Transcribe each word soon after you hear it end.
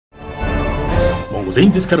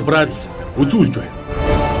Монголын Д.Цагаач үзүүлж байна.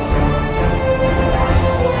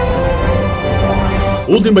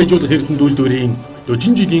 Уулын баяжуулах эрдэнэ үйлдвэрийн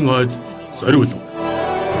 40 жилийн хойд зориулв.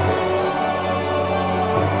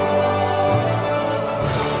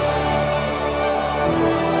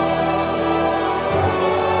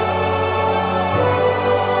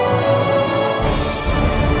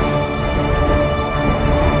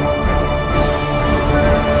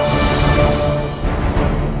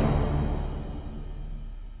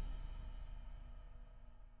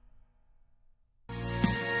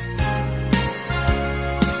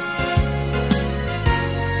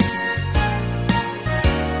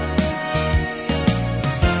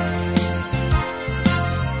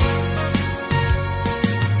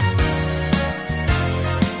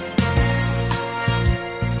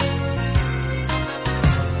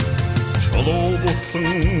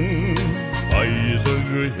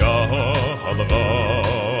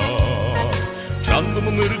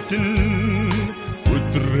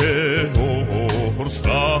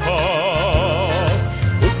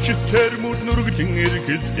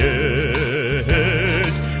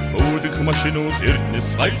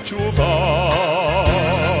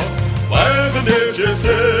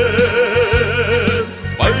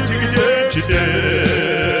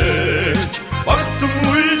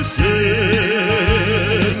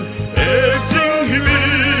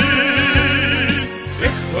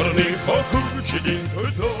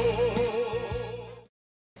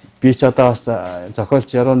 Би ч одоо бас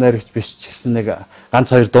зохиолч яруу найрагч биш ч гэсэн нэг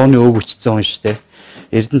ганц хоёр дууны үг өчсөн хүн шүү дээ.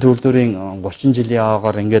 Эрдэнэ үйлдвэрийн 30 жилийн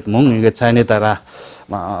яваагаар ингээд мөн ингээд цайны дараа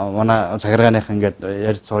манай захиргааных ингээд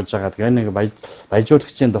ярьж сууж байгаа. Тэгээ нэг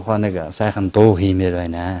баяжуулагчийн тухай нэг сайхан дуу хиймээр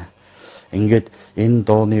байна. Ингээд энэ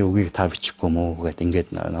дууны үгийг та бичихгүй мүү гэд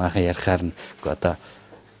ингээд наахан ярихаар нь одоо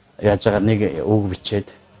яаж байгаа нэг үг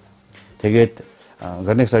бичээд тэгээд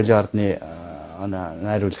горны соёлын ордны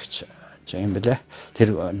найруулагч юм бэлээ.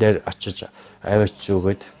 Тэр дээр очиж аваач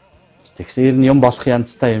өгөөд тэгсээр нь юм болох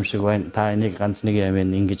янзтай юм шиг байна. Та энийг ганц нэг юм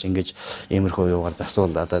ингэж иймэрхүү юугаар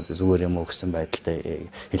засуул одоо зүгээр юм уу гэсэн байдалтай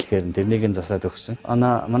хэлэхээр нь тэрнийг нь засаад өгсөн.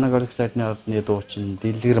 Манай горны соёлын ордны дуучин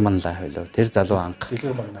дэлгэр манлаа хөлөө. Тэр залуу анх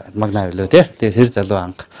магнаа хөлөө тий. Тэр залуу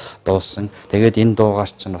анх дуусан. Тэгээд энэ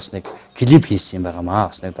дуугаар чинь бас нэг клип хийсэн юм байгаамаа.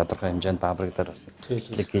 Бас нэг тодорхой хэмжээнд баабрагдаар бас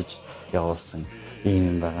клип хийж явуулсан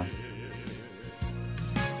юм байгаа.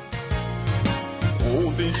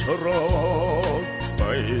 Уулын шороо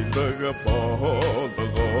байлага болгоо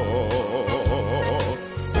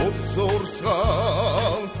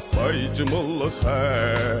усурсан баяжмал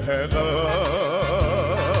хайгаа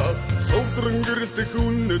суудран гэрэлт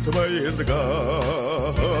хүнэт баялгаа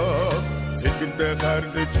цэцгэндээ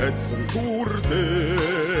харлаж чадсан хүрдээ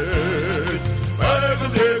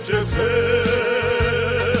байгаад дэжсэн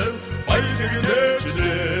баялаг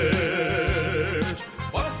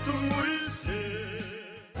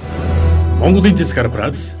Монголын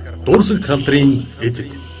Д.Цагаач Дуурсагдах алдрын эзэд.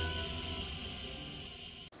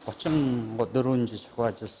 34 жил шахуу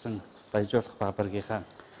ажилласан баяжуулах баабаргийнхаа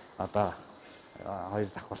одоо хоёр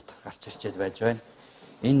давхарт гарч ирчээд байж байна.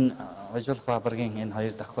 Энэ баяжуулах баабаргийн энэ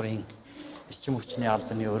хоёр давхрын эрчим хүчний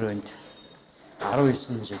албаны өрөөнд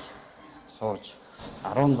 19 жил сууж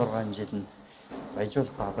 16 жил нь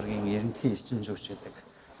баяжуулах баабаргийн ерөнхий эрчим зүйч гэдэг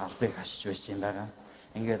албыг хашиж байсан юм байгаа.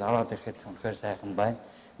 Ингээд ороод ирэхэд үнэхээр сайхан байна.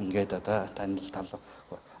 Ингээд одоо танил тал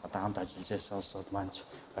одоо хамт ажиллаж байсан улсууд маань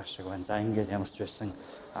байх шиг байна. За ингээд ямар ч байсан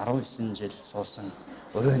 19 жил суусан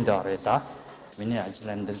өрөөндөө орё да. Миний ажил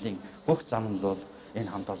амьдралын бүх зам нь бол энэ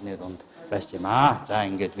хамт олонны дунд байсан юм аа. За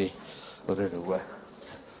ингээд би өрөөр өгөө.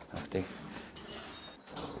 Тэг.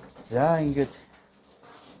 За ингээд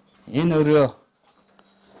энэ өрөө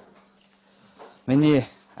миний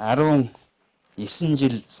 19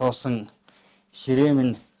 жил суусан ширэм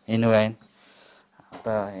нь энэ байна.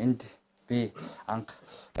 Одоо энд би анх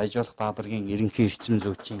баяжуулах баабаргийн ерөнхий эрчим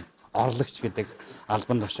зүйчийн орлогч гэдэг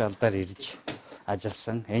албан тушаалдаар ирж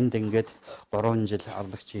ажилласан. Энд ингээд 3 жил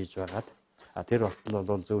орлогч хийж байгаад тэр уртл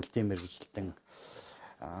бол зөвлөлтийн мэргэжилтэн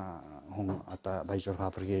хүн одоо баяжуулах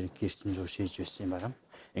баабаргийн ерөнхий эрчим зүйч хийж байсан юм байна.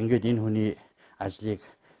 Ингээд энэ хүний ажлыг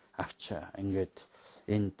авч ингээд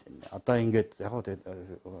энд одоо ингээд яг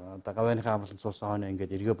одоо гавьяаныхаа амралт суусан хойно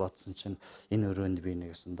ингээд эргээ бодсон чинь энэ өрөөнд би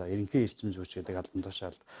нэгсэн одоо ерөнхий эрчим зүйч гэдэг албан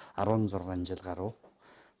тушаалд 16 жил гаруй.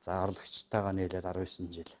 За орлогчтойгоо нийлээд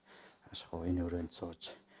 19 жил ашгүй энэ өрөөнд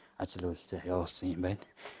сууж ажил үйлдэл явуулсан юм байна.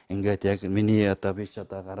 Ингээд яг миний одоо би ч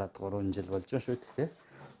одоо гараад 3 жил болж байгаа шүү дээ.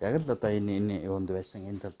 Яг л одоо энэ юунд байсан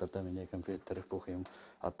энэ талд одоо миний компьютер бүх юм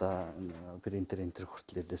одоо принтер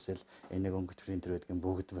хүртэл дэсэл энийг өнгөт принтер гэдэг нь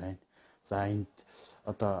бүгд байна. За энд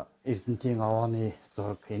одоо эрдэнтийн овооны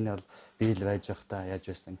зураг энэ бол биел байж байхдаа яаж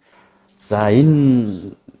байсан За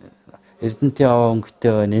энэ Эрдэнэтийн аваа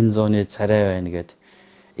өнгөтэй байна, энэ зууны царай байна гэд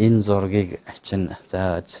энэ зургийг чинь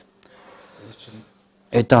за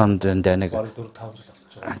эданд нэг 4-5 жил болж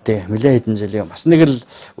байгаа. тий, нэлээд хэдэн жилийн бас нэг л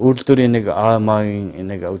үйлдвэрийн нэг аамагийн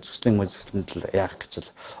нэг үзэсгэлэн мэзэсгэлэнд л яах гэж л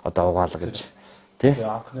одоо угаалга гэж тий.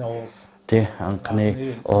 Анхны уул. Тий,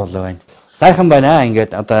 анхны уул байна. Сайхан байна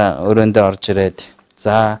ингээд одоо өрөөндөө орж ирээд.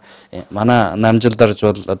 За манай намжилдарч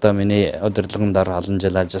бол одоо миний удирдлагын дараа олон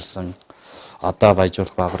жил ажилласан одоо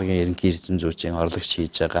Баяжуулах Баабургийн ерөнхий эрдэм зүйчийн орлогч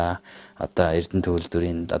хийж байгаа одоо Эрдэнэт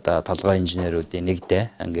үйлдвэрийн одоо толгой инженеруудын нэгдээ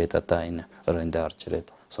ингээд одоо энэ өрөөндөө орж ирээд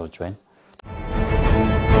сууж байна.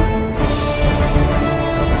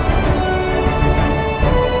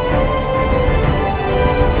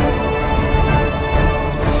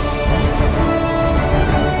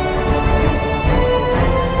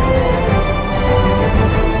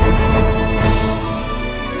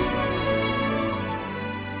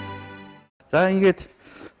 За ингээд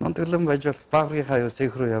Монголын Баяжуулах Баабургийн хаяг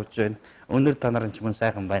цэг рүү явж байна. Өнөр та нарын ч мөн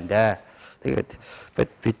сайхан байна да. Тэгээд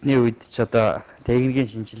бидний үед ч одоо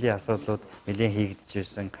техникийн шинжилгээ асуудлууд нэлээд хийгдэж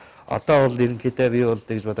байсан. Одоо бол ерөнхийдөө бий бол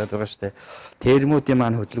гэж бодоод байгаа шүү дээ. Термүүдийн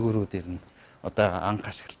маань хөдөлгөөрүүд ирнэ. Одоо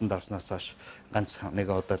анх ашиглалтанд орсноос хойш ганц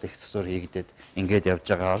нэг удаад их засвар хийгдээд ингээд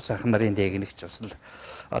явж байгаа. Орос ахын нарын техникч бас л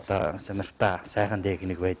одоо сонирхтой сайхан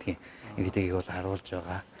техник байдгийг ингэдгийг бол харуулж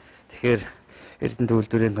байгаа. Тэгэхээр Эрдэнэт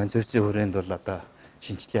үйлдвэрийн концепцийн хүрээнд бол одоо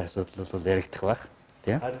шинжилгээ асуудал бол яригдах байх.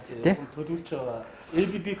 Тийм. Төлөвлөж байгаа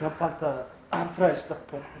ABB компанитай хамтран ажиллах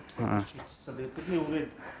тулгуур бичсэн. Бидний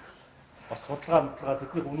үрээд бас судалгаа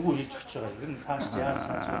тэдний үнэгүй хийж өгч байгаа. Ер нь цааш яаж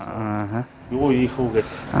юу ийх үү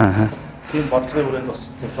гэдэг. Тийм бодлогын хүрээнд бас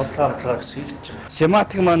судалгаа хийж байгаа.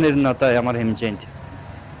 Семантик маань ер нь одоо ямар хэмжээнд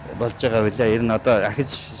болж байгаа вэ? Ер нь одоо ахиж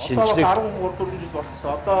шинжилгээ 13-4 жил болсон.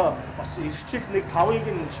 Одоо бас ирчил нэг 5-ыг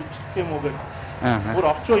нь шинжилэх юм уу гэдэг. Бүр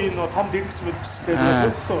орчин үеийн том дэлгэц мэдгэцтэй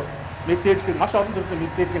зөвхөн мэдээлэл маш олон төрлийн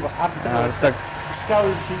мэдээллийг бас харддаг.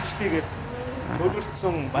 Скавын шинжилгээгээд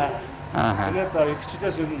төлөвлөсөн байна. Тэгээд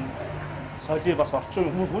ирчилээс ер нь соёлыг бас орчин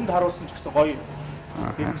хүнд харуулсан ч гэсэн гоё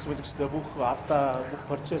дэлгэц мэдгэцтэй бүх алдаа бүх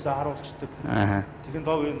процессыг харуулцдаг.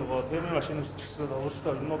 Технологийн нөгөө термин машин үсч гэсэн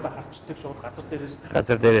өөрөөсөө юмудаа харцдаг шууд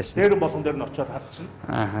газар дээрээс. Дээр болгон дээр нь очиод харчихна.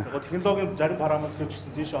 Тэгээд технологийн зарим параметрыг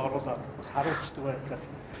гэсэн тийш оруулаад бас харуулцдаг байлаа.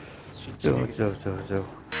 Зөв.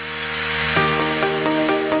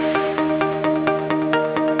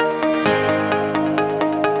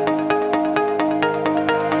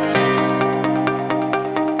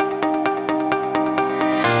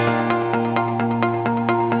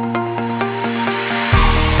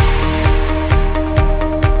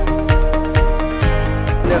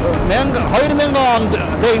 онд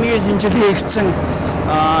техникийн шинжилгээ хийгдсэн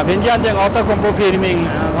Финляндийн одоо компо фирмийн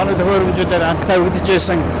хоног төхөөрөмжүүдээр анх тавигдж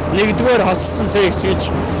байсан нэгдүгээр хоссон секц гэж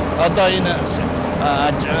одоо энэ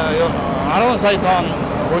 10 сая тонн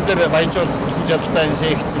өдөр Баяжуулах хүчин чадалтай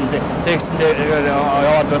секцэнд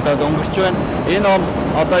яваад одоо өнгөрч байна. Энэ бол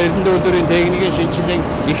одоо Эрдэнэт үйлдвэрийн техникийн шинжилгээний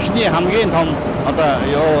эхний хамгийн том одоо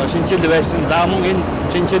шинжилгээ байсан. За мөн энэ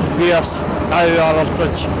шинжилгэнд би бас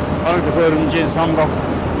оролцож хоног төхөөрөмжийн сонгох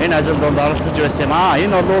энэ ажилд оролцож байсан юм аа.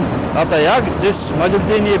 Энэ бол одоо яг зэс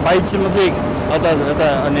молибдений баяжмлыг одоо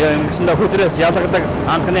ингэсэндээ хөдрөөс ялгадаг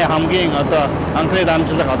анхны хамгийн одоо анхны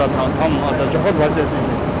дамжлага одоо том одоо чухал процесс юм.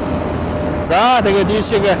 За тэгээд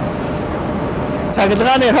ийшээ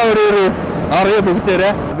цахилгааны хаврын орё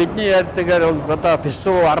бүгдээрээ бидний ярьдгаар бол одоо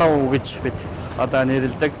пису 10 гэж бид одоо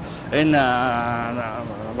нэрлэдэг. Энэ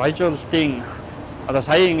Баяжуулалтын одоо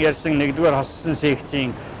саяын ярьсан нэгдүгээр хоссон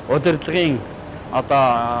секцийн удирдлагын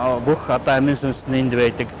одоо бүх одоо амин сүнсний энд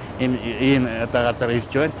байдаг ийм одоо газар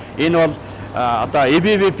ирж байна. Энэ бол одоо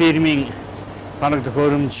ABB фирмийн хоног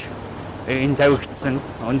төхөөрөмж энэ тавигдсан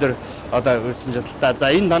өндөр одоо хүчин чадалтай.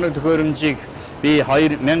 За энэ хоног төхөөрөмжийг би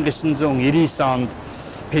 1999 онд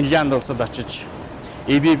Финлянд улсад очиж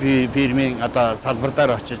ABB фирмийн одоо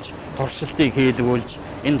салбараар очиж туршилтыг хийлгүүлж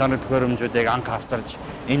энэ хоног төхөөрөмжүүдийг анх авчирч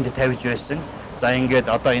энд тавьж байсан. За ингээд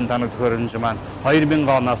одоо энэ хоног төхөөрөмж маань 2000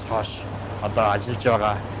 оноос хойш одоо ажиллаж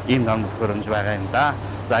байгаа ийм хоног төхөөрөмж байгаа юм да.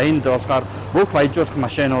 За энд болохоор бүх баяжуулах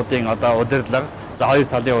машинуудын одоо удирдлага, за хоёр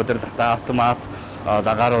талын удирдлагатай автомат,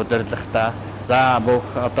 дагаар удирдлагатай, за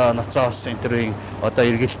бүх одоо ноцоос энтерийн одоо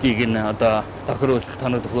эргэлтийг нь одоо тохируулах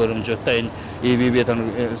хоног төхөөрөмжтэй энэ ABB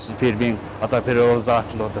фирмийн одоо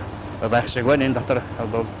периозатлууд байх шиг байна. Энэ дотор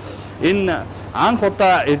бол энэ анх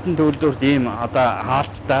удаа Эрдэнэт үйлдвэрт ийм одоо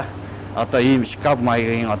хаалттай одоо ийм шкаф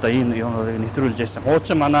маягийн одоо ийм юмыг нэвтрүүлж байсан.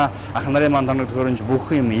 Хуучин манай ах нарын маань хоног төхөөрөмж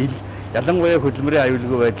бүх юм ялангуяа хөдөлмөрийн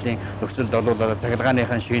аюулгүй байдлын нөхцөлд бол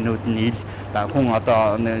цахилгааныхын шинүүд нь хүн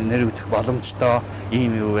одоо нэрвдэх боломжтой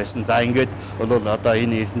ийм юу байсан. За ингээд бол одоо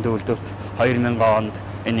энэ Эрдэнэ төвлөрт 2000 онд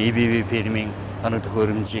энэ EBB фирмийн таныг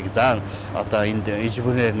төхөөрөмжийг за одоо энд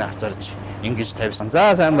ижбүрээр навцарж ингэж тавьсан.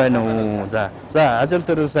 За сайн байна уу? За ажил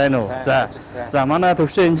төрөл сайн уу? За манай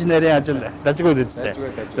төвшин инженерийн ажил дажгүй үстэй.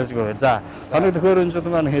 Дажгүй. За таныг төхөөрөмжүүд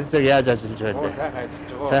маань хэрцээ яаж ажиллаж байна?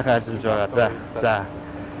 Сайхан ажиллаж байгаа. За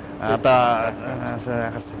одоо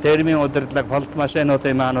термин удирдлага полт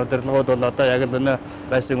машинуудын маань удирдлагууд бол одоо яг л өнөө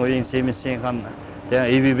байсан үеийн Siemens-ийн хан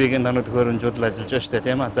тэгээ EBB-ийн таныг төхөөрөмжүүд л ажиллаж байна шүү дээ,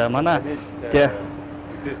 тийм үү? За манай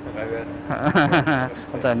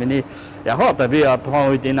одоо миний яг одоо би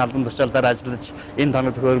тухайн үед энэ албан тушаалдаар ажиллаж энэ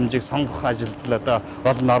таныг төхөөрөмжийг сонгох ажилд л одоо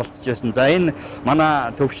олон оролцож байсан. За энэ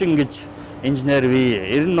манай төвшин гэж инженер би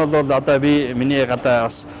ер нь бол одоо би миний гадаа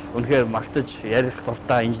бас үнэхээр магтаж ярих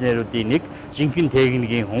дуртай инженеруудын нэг жинхэнэ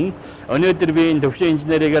техникийн хүн. Өнөөдөр би энэ төвшин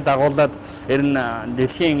инженерийгээ дагуулад ер нь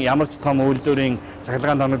дэлхийн ямар ч том үйлдвэрийн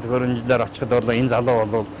цахилгаан таныг төхөөрөмжлөөр очиход бол энэ залуу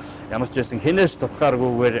бол ямар ч байсан хинээс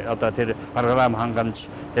тутгааргүйгээр одоо тэр програм хангамж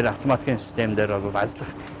тэр автоматикийн системээр бол ажиллах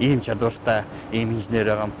ийм чадвартай ийм инженер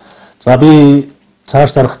байгаа юм. За би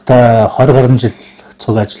цааш дарахтай 20 гаруй жил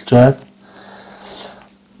цуг ажиллаж байна.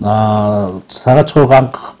 Цагаач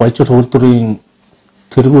анх баяжуулах үйлдвэрийн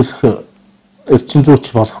тэргүүлэх эрчим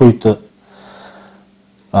зүйч болох үед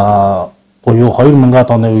буюу 2000-аад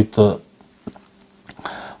оны үед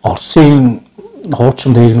Оросын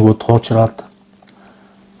хуучин техникүүд хуучраад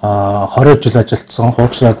 20 жил ажилласан,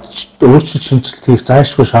 хуучраад өөрчлөлт шинжилт хийх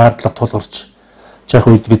зайлшгүй шаардлага тулгарч жаах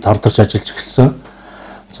үед бид хамтарч ажиллаж эхэлсэн.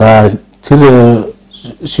 За тэр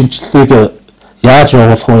шинжилгээг яаж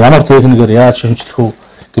явуулах вэ? Ямар техникээр яаж шинжлэх вэ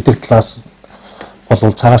гэдэг талаас бол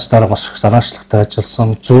Цагаач дараа маш их санаачлагтай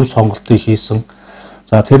ажилласан, зөв сонголтыг хийсэн.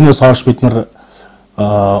 За тэрнээс хойш бид нар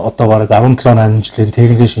одоо бараг 17-8 жилийн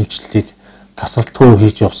техникийн шинжилгээг тасралтгүй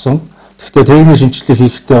хийж явсан. Гэхдээ техникийн шинжилгээ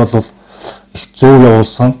хийхдээ бол их зөв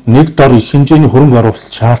явуулсан. Нэг дор их хэмжээний хөрөнгө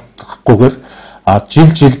оруулалт шаардахгүйгээр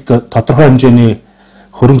жилд тодорхой хэмжээний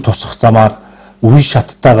хөрөнгө тусах замаар үе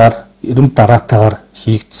шаттайгаар, эрэмт дараатайгаар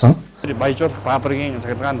хийгдсэн. Баяжуулах фабрикийн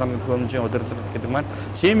цахилгаан таныг төхөөрөмжийн удирдлага гэдэг маань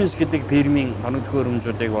Siemens гэдэг фирмийн таныг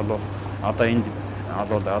төхөөрөмжүүдийг бол одоо энд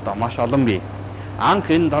бол одоо маш олон бий.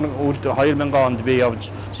 Анх энэ 2000 онд би явж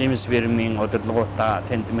Siemens фирмийн удирдлагуудаа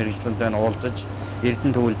тэнд мэргэжлэнтэй уулзаж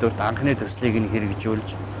Эрдэнэ төвлөрт анхны төслийг нь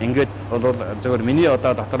хэрэгжүүлж ингээд бол зөвхөн миний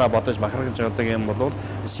одоо дотороо бодож бахархаж байгаа юм бол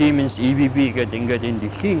Siemens EBB гэдэг ингээд энэ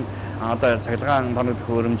дэлхийн одоо цахилгаан таныг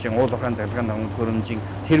төхөөрөмжийн уулуурхайн цахилгаан таныг төхөөрөмжийн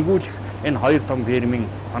тэргүүлэх энэ хоёр том фирмийн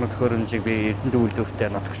таныг төхөөрөмжийг би Эрдэнэ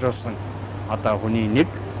төвлөртөд нотгошуулсан одоо хүний нэг.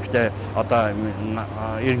 Гэхдээ одоо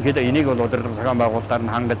ерөнхийдөө энийг бол удирдлага цагаан байгуулалтаар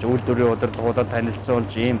нь хангаж үйлдвэрийн удирдлагуудад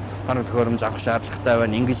танилцуулж ийм таныг төхөөрөмж авах шаардлагатай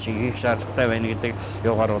байна, ингэж хийх шаардлагатай байна гэдэг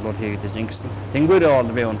юугаар бол хийгдэж ингэсэн. Тэнгээрээ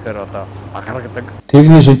бол би үнэхээр одоо бахархдаг.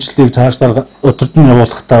 Техникийн шинжилгээг цаашлаар өдөрт нь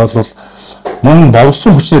явуулахдаа бол мөн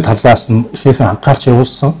боловсон хүчний талаас нь ихээхэн анхаарч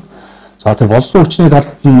явуулсан. За тэр боловсон хүчний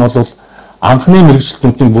талд нь бол анхны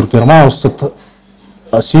мэргэжилтнүүдийн бүр Герман улсад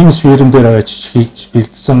Siemens фирм дээр авчиж хийж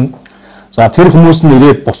бэлдсэн. За тэр хүмүүс нь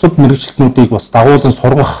ирээд бусад мэргэжилтнүүдийг бас дагуулan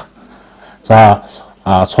сургах. За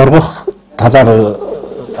сургах талаар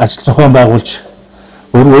ажил зохион байгуулж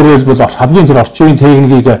өөрөөр хэлбэл хамгийн тэр орчин үеийн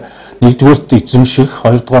техникийг нэгдүгээрт эзэмших,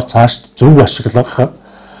 хоёрдугаар цааш зөв ашиглах.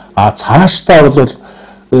 Цаашдаа бол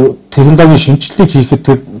технологийн шинжилгээг хийхэд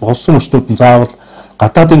тэр болсон хүчнүүд нь заавал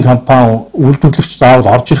гадаадын компани үйлдвэрлэгч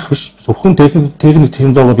заавал орж ирэх биш. Зөвхөн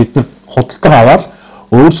технологи бид нар худалдан аваад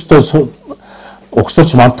өөрсдөө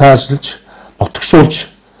угсарч монтажлж, нутагшуулж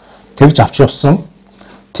тэгж авч явсан.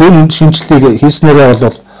 Тийм шинжилгээг хийснээрээ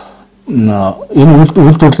бол энэ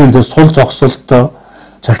үйлдвэрлэлийн дээр сул зогсолт,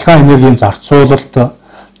 цахилгаан энергийн зарцуулалт,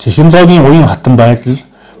 технологийн уян хатан байдал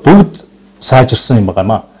бүгд сайжирсан юм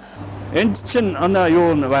байна. Энд чинь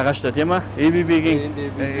юу байгаа шүү дээ, тийм ээ? EBB-гийн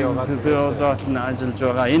философи нь ажиллаж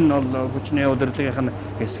байгаа. Энэ бол хүчний удирдлагын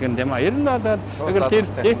хэсэг нь, тийм ээ? Ер нь одоо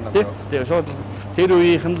тэр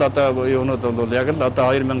үеийнх нь л одоо юунууд бол яг л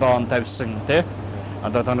одоо 2000 он тавьсан, тийм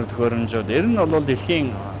одоо таныг төхөөрөмжүүд. Ер нь бол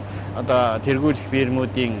дэлхийн одоо тэргүүлэх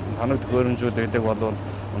фирмүүдийн таныг төхөөрөмжүүд гэдэг бол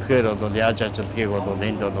үнэхээр бол яаж ажилдгийг бол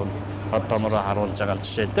энд бол хот томроо харуулж байгаа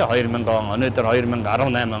жишээ л дээ. 2000 он, өнөөдөр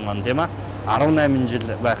 2018 он, тийм ээ? 18 жил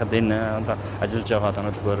байхад энэ одоо ажиллаж байгаа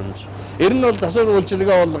таныг төхөөрөмж. Ер нь бол засвар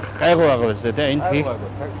үйлчилгээ бол гайгүй байгаа байсан, тийм энд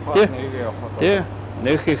тийм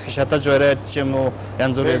нэг их шатаж бариад ч юм уу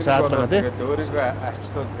янз бүрийн саадлага тийм өөрийгөө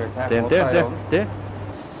арчлуулдаг сайхан тийм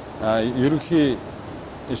ерөнхий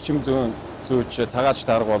эрчим зүйч Цагаач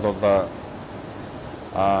дарга бол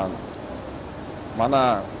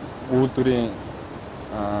манай үйлдвэрийн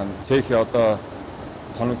цэхийн одоо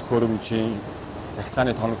тоног төхөөрөмжийн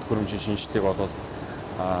захиргааны тоног төхөөрөмжийн шинжилгээг бол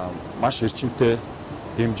маш эрчимтэй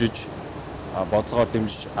дэмжиж бодлогоор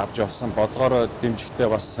дэмжиж авч явсан. Бодлогоор дэмжихдээ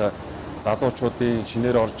бас залуучуудын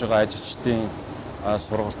шинээр орж байгаа ажилчдын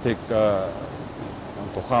сургалтыг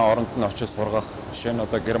тухайн оронд нь очиж сургах. Жишээ нь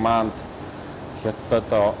одоо Германд,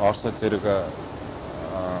 Хятадд, Оросд зэрэг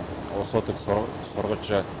улсуудад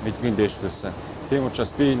сургаж мэдлэгийн дээшлүүлсэн. Тийм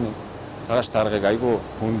учраас би энэ цагаач даргыг айгүй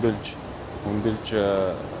хөндлөж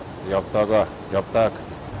явдаг.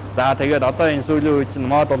 За тэгээд одоо энэ сүүлийн үед чинь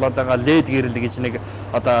мод болоод байгаа лед гэрэл гэж нэг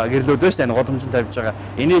одоо гэрлүүд байна шүү дээ, гудамжинд тавьж байгаа.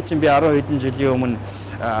 Энийг чинь би 10 хэдэн жилийн өмнө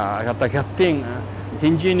одоо Хятадын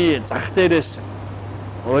тэнжээний зах дээрээс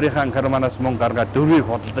өөрийнхөө карманаас мөнгө гаргаад 4-ийг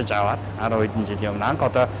худалдаж аваад 10 хэдэн жилийн өмнө анх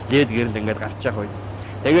одоо лед гэрэл ингээд гарч байгаа үед.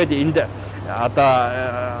 Тэгээд энд одоо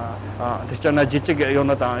тэр чинь жижиг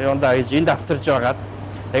юундаа хийж энд авчирж байгаад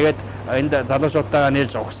тэгээд энд залуучуудтайгаа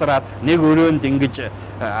нээлж угсраад нэг өрөөнд ингэж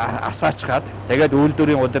асаачгаад тэгээд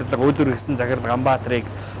үйлдвэрийн үйлдвэр гэсэн захирал Ганбаатрыг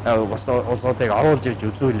улсуудыг оруулж ирж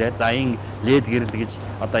үзүүлээ. За энэ лед гэрэл гэж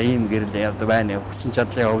одоо ийм гэрэл одоо байна. Хүчин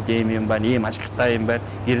чадлын хувьд ийм юм байна. Ийм ашигтай юм байна.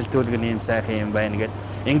 Гэрэлтүүлэг нь ийм сайхан юм байна гэд.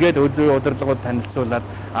 Ингээд удирдлагууд танилцуулаад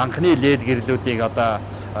анхны лед гэрлүүдийг одоо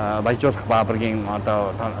баяжуулах Баабургийн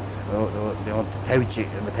одоо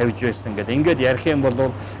тавьж байсан гэдэг. Ингээд ярих юм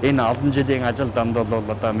бол энэ олон жилийн ажил дамд бол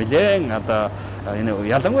одоо нэлээд одоо энэ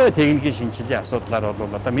ялангуяа техникийн шинжилгээ асуудлаар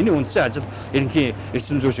бол одоо миний үндсэн ажил ерөнхий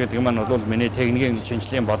эрчим зүйч гэдэг маань бол миний техникийн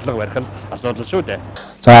шинжилгээний бодлого барих асуудал шүү дээ.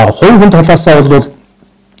 За хувь хүн талаасаа бол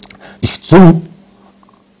их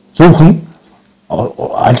зөвхөн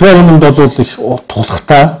альва юмд бол их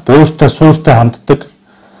тулахтай, бууртай, сууртай ханддаг.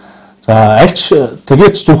 За альч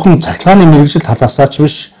тэгээд зөвхөн цахилгааны мэргэжил талаасаа ч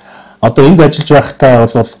биш. Одоо энд ажиллаж байхдаа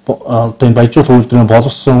бол одоо энэ баяжуулах үйлдвэрийн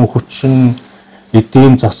болсон хүчин,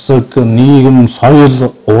 эдийн засаг, нийгэм,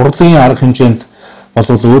 соёл, урлагийн арга хэмжээнд бол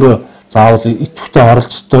өөрөө заавал идэвхтэй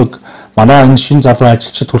оролцдог. Манай энэ шинэ залуу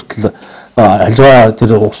ажилчид хүртэл альва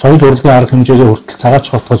тэр соёл урлагийн арга хэмжээгээ хүртэл цагаач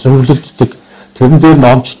хотгоо зөвлөлддөг. Тэрэн дээр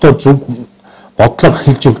номчтой зөв бодлого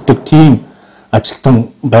хэлж өгдөг тийм ажилтан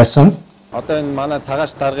байсан. Одоо энэ манай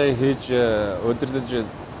цагаач даргыг хийж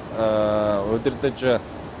удирдах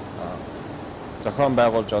зохион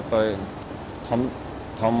байгуулж одоо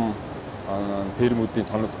том фирмүүдийн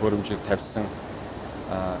тоног төхөөрөмжийг тавьсан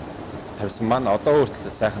маань одоо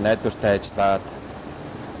хүртэл сайхан найдвартай ажиллаад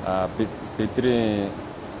бидний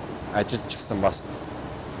ажилч гэсэн бас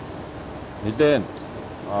нэлээд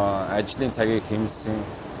ажлын цагийг хэмнэсэн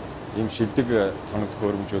ийм шилдэг тоног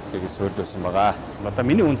төхөөрөмжүүдийг суурилсан байгаа. Одоо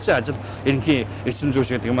миний үндсэн ажил ерөнхий эрчим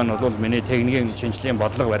зүйч гэдэг маань бол миний техникийн шинжилгээний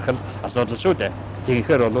бодлого барих асуудал шүү дээ.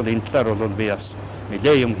 Тэгэхээр бол энэ талаар бол би бас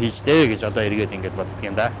нэлээд юм хийж дээ гэж одоо эргээд ингэж боддог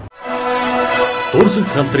юм да.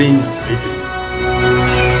 Дуурсагдах алдрын эзэд.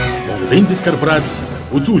 Монголын зэс корпорац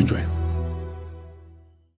үзүүлж байна.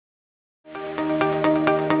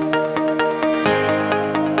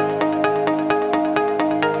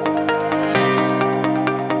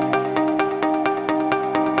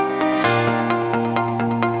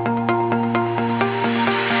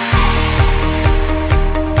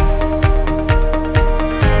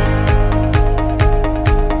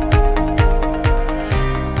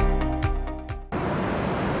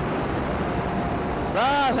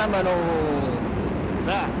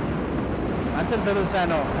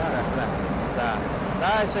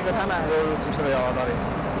 Сега 하나 해주세요.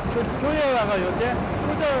 조여와가 요데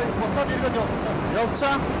조여 못하 이거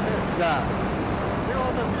역사 자 이거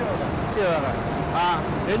어떤 비어가 아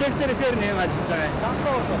엘렉트릭을 내가 진짜네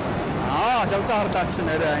잠깐만 아 잠깐 같이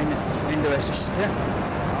내려 있는 베시스테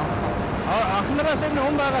아 하늘에 세는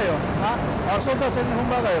혼바가요 아 소다 세는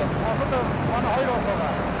혼바가요 아 소다 하나 어디로 가가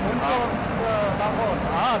먼저 나고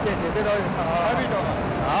아 네네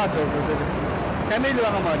아 저저 카멜로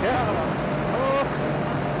가면 말이야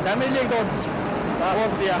Замелийг дуудаж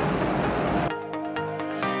уулзъя.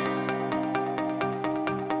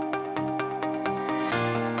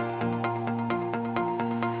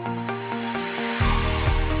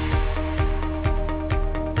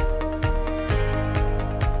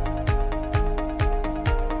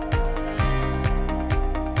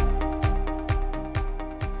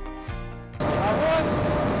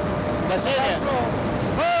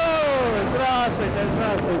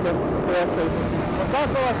 Здравствуйте. Как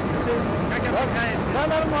у вас? Да,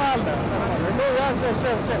 нормально. Ну, я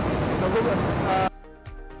сейчас.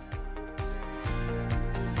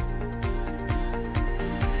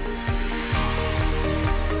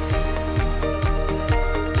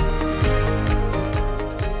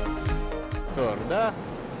 Да?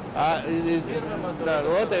 Да,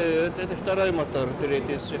 вот это второй мотор,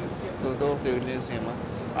 третий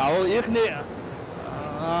а ихний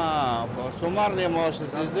суммарная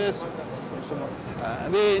мощность здесь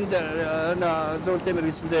би зөвлөлтөөр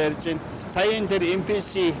мэргэжлээр ярьж байна. Саяын тэр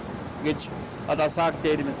MPC гэж одоо цаг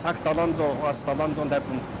термин цаг 700-аас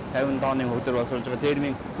 750 тонны өдөр боловсруулж байгаа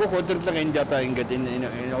термин бүх удирдлага энд одоо ингээд энэ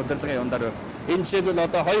удирдлагын юундар энэ жишээлбэл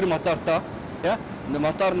одоо 2 мотортой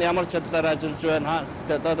мотор нь ямар чадлаар ажиллаж байна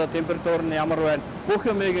одоо температур нь ямар байна бүх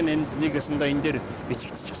юмыг нэг гэсэндээ энэ дээр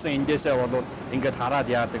бичигдчихсэн эндээсээ бол ингээд хараад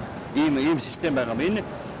яадаг ийм систем байгаа юм. Энэ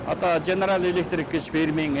одоо General Electric гэж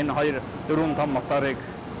фирмийн энэ 2-4 том моторыг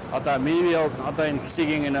одоо Mivio одоо энэ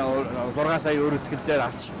хэсгийн энэ 6 сая өрөвдгөл дээр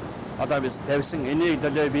авч одоо biz тавьсан. Энийг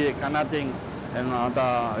төлөө би Канадын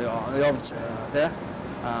одоо явж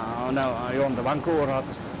юунд Ванкувер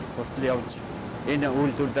хүртэл явж энэ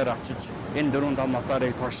үйлдвэр дээр очиж энэ 4 том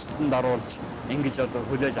моторыг туршилтанд оруулж ингэж одоо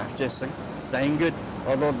хүлээж авч байсан. За ингээд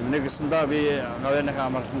бол нэгсэндээ би гавьяаныхаа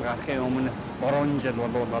амралтанд гарахын өмнө 3 жил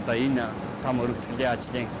бол одоо энэ том өргөтгөлийн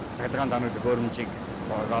ажлын цахилгаан данууд хөрөмжийг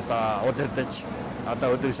одоо удирдах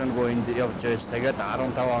одоо өдөр шөнөгүй энд явж байж тэгээд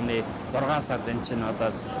 15 оны 6 сард энэ чинь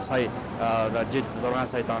одоо сая жил 6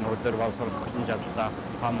 сая тонн өдөр боловсруулах чадaltaа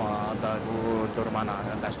хам одоо өдөр манай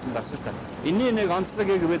даштан дарсан шүү дээ. Энийн нэг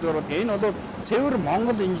онцлогийг бид гурав энэ бол цэвэр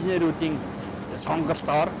Монгол инженеруудын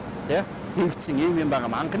сонголтоор хийгдсэн юм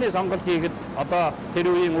байгаа. Анхны сонголт хийхэд одоо тэр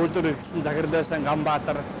үеийн үйлдвэр эхэлсэн Захирласан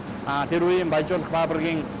Ганбаатар тэр үеийн Баяжуулах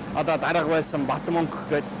Баабургийн одоо дарга байсан Батмөнгө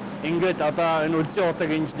гэдэг ингээд одоо энэ үлзий удаг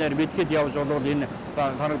инженер мэдхэд явж бол энэ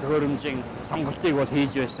тоног төхөөрөмжийн сонголтыг бол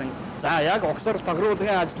хийж байсан. За яг угсрал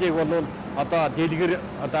тохируулгын ажлыг бол одоо дэлгэр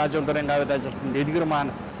одоо ажилтны гавьяат ажилтан дэлгэр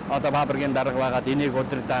маань одоо Баабургийн дарга байгаад энийг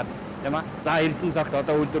удирдаад тийм аа. За Эрдэнэ цагт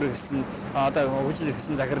одоо үйлдвэр эхэлсэн одоо хөгжил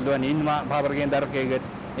эхэлсэн захирал байна. Энэ Баабургийн дарга гэдэг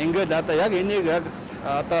ингээд одоо яг энийг яг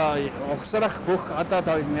одоо угсрах бүх одоо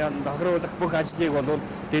тохируулах бүх ажлыг бол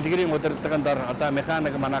дэлгэрийн удирдлагын дор одоо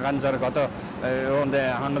механик манай ганцаарг одоо юунд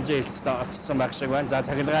хангамжийн хэлцтэй очсон байх шиг байна. За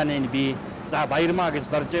цахилгааны би за Баярмаа гэж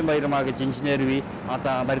Доржин Баярмаа гэж инженер би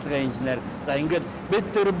одоо барилгын инженер. За ингээд бид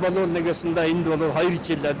төр бол нэгэсэндээ энд бол 2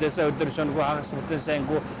 жил одоосаа өдөр шөнөгүй хагас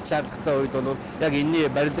бүтэнсэнгүй шаардлагатай үед бол яг энэний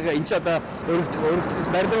барилга энэ ч одоо өргөтгөж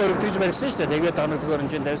барилга өргөтгөж барьсан шүү дээ. Тэгээд тоног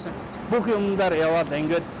төхөөрөмжөнд тавьсан. Бүх юмдаар яваад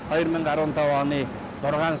ингээд 2015 оны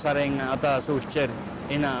 6 сарын одоо сүүлчээр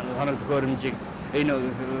энэ тоног төхөөрөмжийг энэ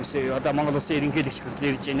одоо Монгол Улсын ерөнхийлөгч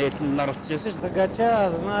ирж нээлтэнд оролцсон.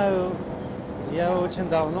 Цагаача знаю я очень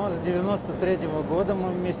давно, с 93-го года мы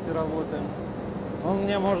вместе работаем. Он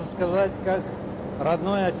мне, можно сказать, как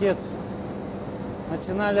родной отец.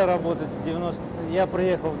 Начинали работать в 90... Я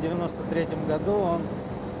приехал в 93-м году, он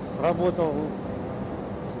работал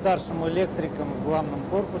старшим электриком в главном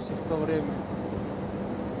корпусе в то время.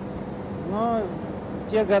 Но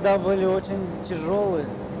те года были очень тяжелые.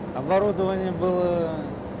 Оборудование было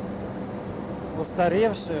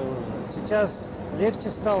устаревшее уже. Сейчас легче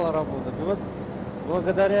стало работать. Вот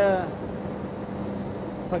благодаря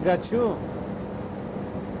Цагаачу,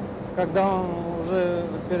 когда он уже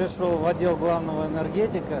перешел в отдел главного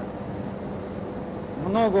энергетика,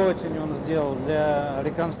 много очень он сделал для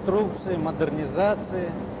реконструкции,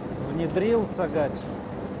 модернизации, внедрил Цагаач.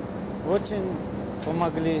 Очень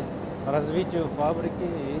помогли развитию фабрики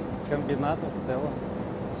и комбината в целом.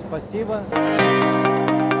 Спасибо.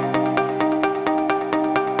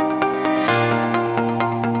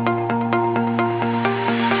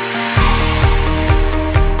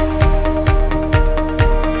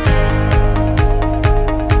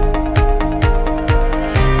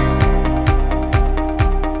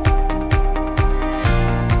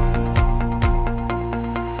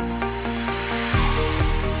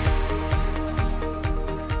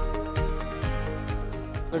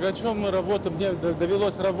 Цагаачом мы работаем, мне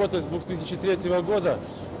довелось работать с 2003 года,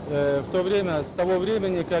 в то время, с того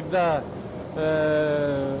времени, когда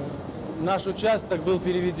наш участок был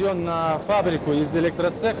переведен на фабрику из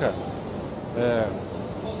электроцеха,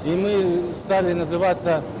 и мы стали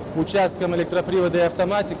называться участком электропривода и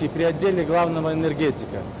автоматики при отделе главного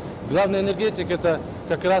энергетика. Главный энергетик это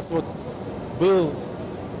как раз вот был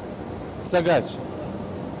Цагаач.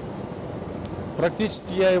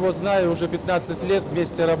 Практически я его знаю уже 15 лет,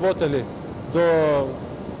 вместе работали до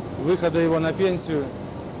выхода его на пенсию.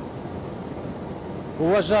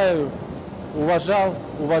 Уважаю,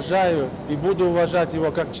 уважаю и буду уважать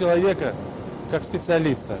его как человека, как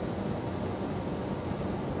специалиста.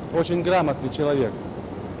 Очень грамотный человек,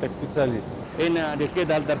 как специалист. Энэ дэлхийд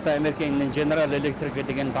алдартай Америкийн General Electric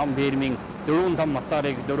гэдэг энэ том фирмийн 4 том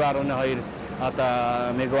моторыг 4.2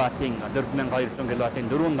 одоо мегаваттын 4200 кВт-ийн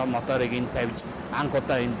 4 том моторыг энд тавьж анх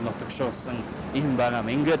удаа энд нутагшуулсан юм байгаа.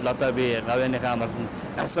 Ингээд л одоо би гавьяаныхаа амралд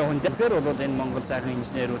гарсан хүн. Тэгэхээр бол энэ Монгол сайхан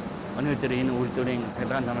инженерүүд өнөөдөр энэ үйлдвэрийн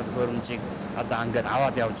цахилгаан тоног төхөөрөмжийг одоо ингээд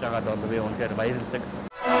аваад явж байгаад бол би үнэхээр баярлалдаг.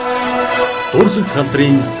 Дуурсагдах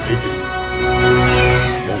алдрын эзэд.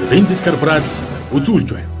 Монголын зэс корпорац үзүүлж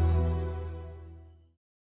байна.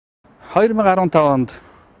 2015 онд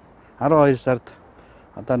 12 сард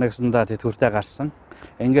одоо нэгсэндээ тэтгэвртэй гарсан.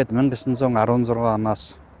 Ингээд 1916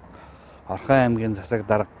 оноос Орхон аймгийн засаг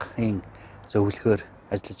даргын зөвлөхөөр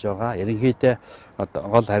ажиллаж байгаа. Ерөнхийдөө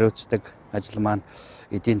гол хариуцдаг ажил маань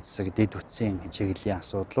эдийн засаг, дэд үтсийн чиглэлийн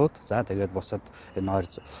асуудлууд. За тэгээд бусад энэ ойр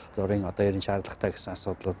зургийн одоо ерөн шаардлагатай гэсэн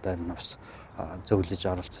асуудлуудаар нас зөвлөж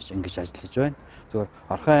оролцож ингэж ажиллаж байна. Зөвхөн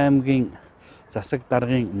Орхон аймгийн засаг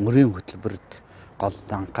даргын мөрийн хөтөлбөрт гол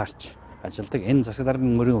анхаарч ажилладаг. Энэ засаг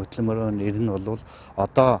даргын мөрийн хөтөлбөрөөр нэр нь бол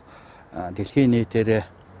одоо дэлхийн нийтээр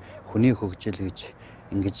хүний хөгжил гэж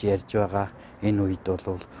ингэж ярьж байгаа. Энэ үед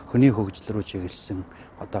бол хүний хөгжил рүү чиглэсэн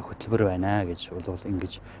одоо хөтөлбөр байна гэж бол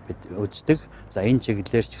ингэж бид үздэг. За энэ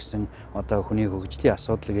чиглэлээр ч гэсэн одоо хүний хөгжлийн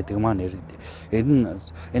асуудал гэдэг маань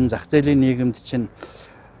энэ зах зээлийн нийгэмд чинь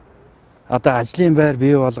одоо ажлын байр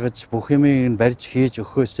бий болгож бүх юмыг барьж хийж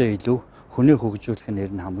өгөхөөсөө илүү хүний хөгжүүлэх нь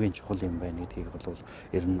ер нь хамгийн чухал юм байна гэдгийг бол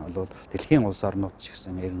ер нь бол дэлхийн улс орнууд ч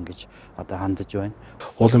гэсэн ер нь гэж одоо хандаж байна.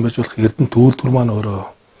 Уулын байжуулах Эрдэнэт үйлдвэр маань өөрөө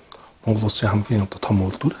Монгол улсын хамгийн одоо том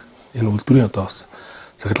үйлдвэр. Энэ үйлдвэрийн одоо бас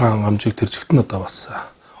цахилгаан амжийг тэржигт нь одоо бас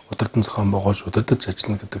удирдан зохион байгуулж удирдах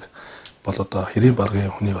ажиллана гэдэг бол одоо хэрийн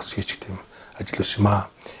баргын хүний бас хийчих тийм ажил биш юм аа.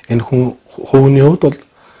 Энэ хувийн хувьд бол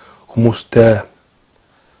хүмүүстэй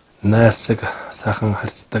найрсаг, сайхан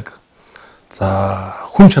харьцдаг, за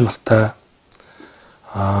хүн чанартай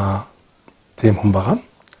тийм хүн байгаа.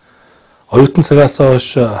 Оюутан цагаас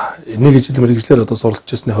хойш нэг ижил мэргэжлэр одоо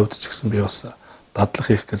суралцж ирсний хувьд ч гэсэн би бас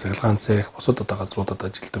дадлах их цахилгаан цех бусад одоо газруудад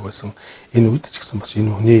ажилладаг байсан. Энэ үед ч гэсэн бас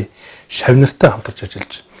энэ хүний шавнартай хамтарч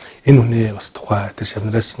ажиллаж энэ хүний бас тухай тэр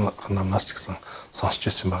шавнараас намнаас ч гэсэн сонсч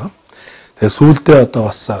ирсэн байгаа. Тэгээ сүүлдээ одоо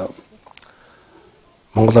бас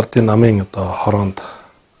Монгол Ардын намын одоо хороонд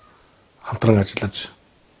хамтран ажиллаж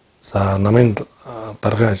за намын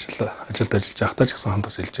даргын ажилд ажиллаж байхдаа ч гэсэн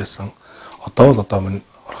хамтарч ажиллаж байсан. Одоо бол одоо минь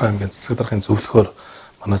Орхон аймгийн засаг даргын зөвлөхөөр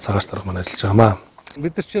манай цагаач дарга маань ажиллаж байгаамаа.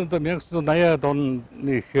 Бид нар чинь одоо 1980-аад оны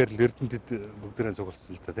ихээр л Эрдэнэтэд бүгдээрээ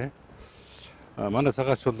цугласан л та тийм. Манай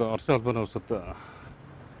цагаач бол Оросын холбооны улсад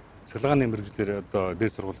цахилгааны мэргэжлэр одоо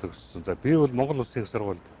дээд сургууль төгссөн. За би бол Монгол улсын их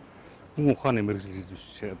сургуульд хүн ухааны мэргэжил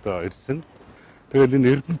хийж одоо ирсэн. Тэгэл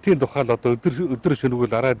энэ Эрдэнэтийн тухай л одоо өдөр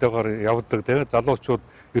шөнөгүй радиогоор явдаг тийм. Залуучууд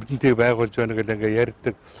Эрдэнэтийг байгуулж байна гэл ингээ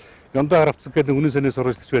ярьдаг. Ёндоо харавцаг гэдэг үнэн сэний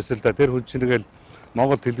сурвалжлагч байсан л да. Тэр хүн чинь тэгэл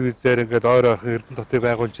Монгол телевизээр ингээд ойр ойрхон Эрдэнэт хотыг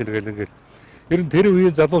байгуулж байна гэл ингээл. Ер нь тэр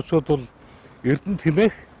үеийн залуучууд бол Эрдэнэт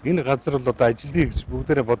хэмээх энэ газар л одоо ажиллая гэж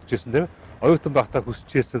бүгдээрээ бодож ирсэн тийм. Оюутан байхдаа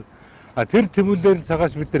хүсэж ирсэн. Тэр тэмүүлээр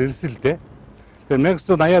цагаач бид нар ирсэн л дээ. Тэгээ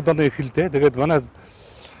 1980-аад оны эхэлдэ. Тэгээд манай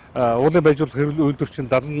уулын байжуулах үйлдвэр чинь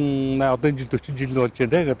 78 одоо энэ жил 40 жил болж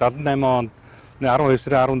байна. Тэгээд 78 онд 12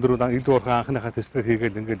 сарын 14-нд ил дуурхай анхныхаа тестийг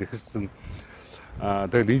хийгээл ингээл эхэлсэн.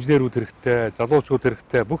 Тэгээд инженерүүд хэрэгтэй, залуучууд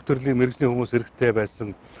хэрэгтэй, бүх төрлийн мэргэжлийн хүмүүс хэрэгтэй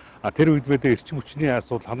байсан. Тэр үед мэдээ эрчим хүчний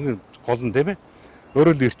асуудал хамгийн гол нь тийм ээ.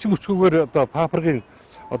 Өөрөөр хэл эрчим хүчгүйгээр одоо папергийн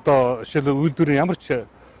одоо жишээл үйлдвэрийн ямар ч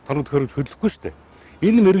тоног төхөөрөмж хөдлөхгүй шүү дээ.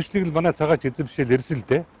 Энэ мэргэжлийг л манай цагаач эзэмшил ирсэн л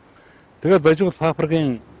дээ. Тэгээд байжуул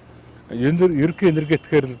папергийн ерөнхий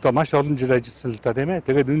энергетикээр л одоо маш олон жил ажилласан л да тийм ээ.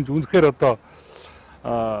 Тэгээд энэ үнэхээр одоо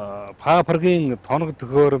папергийн тоног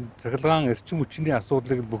төхөөрөмж, цахилгаан эрчим хүчний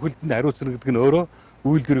асуудлыг бүхэлд нь хариуцна гэдэг нь өөрөө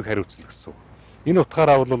үйлдвэрийг хариуцна гэсэн. Энэ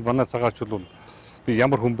утгаараа бол манай цагаач бол би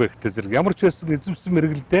ямар хүн бэ гэхдээ зэрэг ямар ч байсан эзэмсэн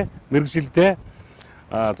мэргэжилдээ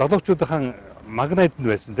залуучуудын магнайд нь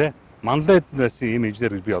байсан те манлайд нь байсан юм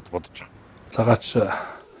инженер гэж би бодож байгаа. Цагаач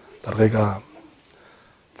даргыг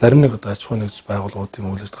зарим нэг одоо аж ахуйн нэгж байгууллагуудын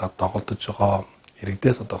үйл ажиллагаанд доголдож байгаа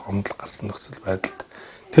иргэдээс одоо хомдол гарсан нөхцөл байдалд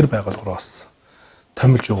тэр байгууллага руу бас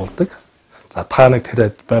томилж явуулдаг. За та нэг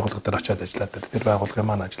тэр байгууллага дээр очиад ажиллаад тэр байгууллагын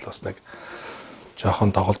маань ажил бас нэг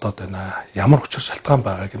жоохон доголдоод байна. Ямар учир шалтгаан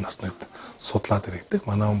байгааг нь бас нэг судлаад иргэдэг.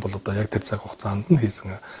 Манай хүн бол одоо яг тэр цаг хугацаанд нь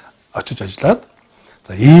хийсэн очиж ажиллаад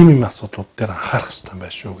за ийм асуудлууд дээр анхаарах хэрэгтэй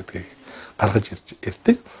байх шүү гэдгийг гаргаж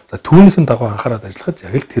ирдэг. За түүнийхэн дагуу анхаарал ажиллахад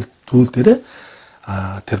яг л тэр зүйл дээрээ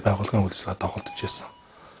тэр байгууллагын үйл ажиллагаа доголдож ирсэн.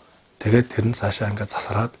 Тэгээд тэр нь цаашаа ингээд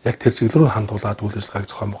засараад яг тэр чиглэл рүү хандуулаад үйл ажиллагааг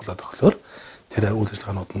зохион байгуулад өгөхлөөр тэр үйл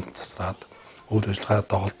ажиллагаанууд нь засараад үйл ажиллагаа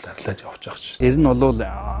доголдол арилаж явж байгаа чинь. Ер нь бол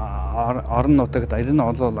орон нутагт ер нь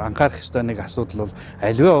бол анхаарах ёстой нэг асуудал бол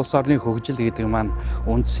аливаа улс орны хөгжил гэдэг маань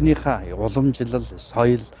үндэснийхээ уламжлал,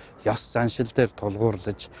 соёл, ёс заншил дээр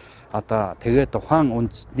тулгуурлаж одоо тэгээд тухайн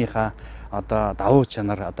үндэснийхээ одоо давуу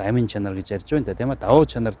чанар, одоо амин чанар гэж ярьж байна тийм ээ. Давуу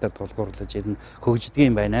чанар дээр тулгуурлаж ер нь хөгждөг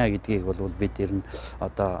юм байна гэдгийг бол бид ер нь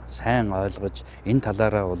одоо сайн ойлгож энэ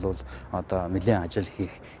талаараа бол одоо нэлээд ажил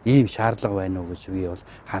хийх ийм шаардлага байна уу гэж би бол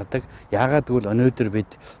хардаг. Яагаад гэвэл өнөөдөр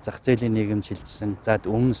бид зах зээлийн нийгэм шилжсэн. За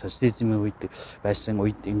өмнө социализмын үед байсан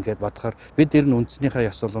үед ингээд бодохоор бид ер нь үндснийхээ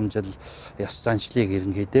ёс уламжил, ёс заншлыг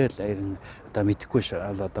ерөнхийдөө л ер нь одоо мэдэхгүй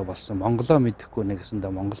одоо болсон. Монголоо мэдэхгүй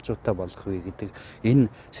нэгэсэндээ монголчуудаа болох вэ гэдэг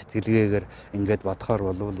энэ сэтгэлгээгээр ингээд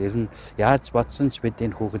бодохоор бол ер нь яаж бодсон ч бид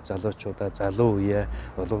энэ хүүхэд залуучуудаа залуу үе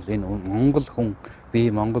бол энэ монгол хүн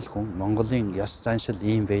би монгол хүн Монголын ёс заншил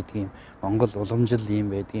ийм байдгийн монгол уламжил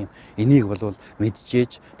ийм байдгийн энийг бол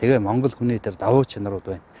мэдчихээж тэгээ монгол хүний тэр давуу чанарууд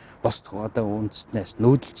байна. Бос одоо үндэснээс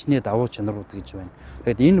нүүдэлчний давуу чанарууд гэж байна.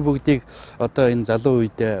 Тэгэхээр энэ бүгдийг одоо энэ залуу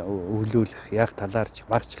үедээ өвлүүлэх яг талаар ч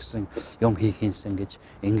багч гисэн юм хийх юмсан гэж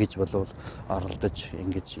ингэж болов оролдож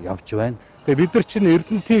ингэж явж байна. Тэгээ бид нар чинь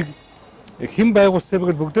Эрдэнэтийг хэн байгуулсан бэ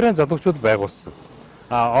гэвэл бүгдээрээ залуучууд байгуулсан.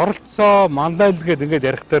 Оролцоо манлайл гээд ингээд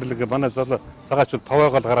ярихтаар л манай цагаач бол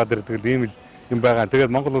товоогоол гараад ирдэг л ийм л юм байгаа.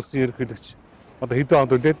 Тэгээд Монгол улсын ерөнхийлөгч одоо хэдэн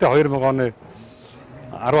онд үлээдээ 2000 оны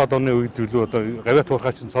 10-ад оны үед үлээ одоо гавьяат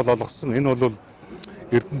хуурхай чинь цол олгосон. Энэ бол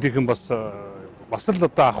Эрдэнэтийн бас л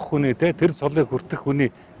одоо авах хүний тэр цолыг хүртэх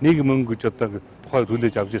хүний нийгэм мөнгө гэж одоо тухайд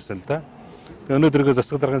хүлээж авч ирсэн л да. Тэгээд өнөөдрөө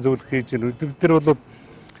засаг даргын зөвлөх хийж байна. Бид нар бол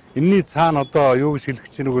энэний цаана одоо юу гэж хэлэх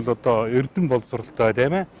чинь бол одоо эрдэм боловсролтой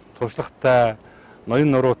тийм ээ. Туршлагатай,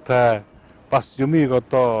 ноён нуруутай, бас юмыг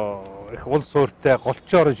одоо их уул суурьтай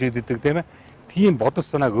голчоор шийддэг тийм ээ. Тийм бодол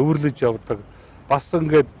санааг өвөрлөж явдаг. Бас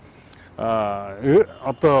ингээд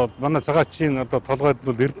одоо манай цагаачийн одоо толгойд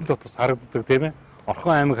бол Эрдэнэт дотоос харагддаг тийм ээ.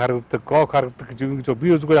 Орхон аймаг харагддаг, Гог харагддаг гэж юм гэж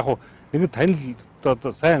би өзгөө яг нэг танил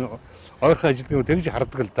одоо сайн ойрхон ажилладаг юм тэгж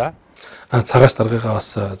хардаг л да. Цагаач даргыгаа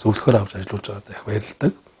бас зөвлөхөр авч ажиллаж байгаад их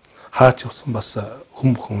баярлалдаг. Хаач явсан бас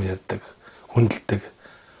хүн ярьдаг, хүндэлдэг.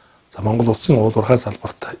 За Монгол улсын уул уурхай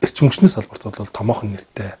салбарт, эрчим хүчний салбарт бол томоохон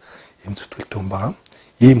нэртэй ийм зүтгэлтэй хүн байгаа.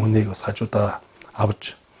 Ийм хүнийг бас хажуудаа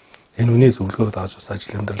авч энэ хүний зөвлөгөөг дааж бас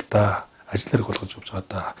ажил амьдралдаа ажил хэрэг болгож явж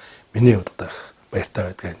байгаадаа миний хувьд их баяртай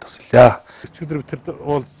байдгийг төсөлье. Өчигдөр бид тэр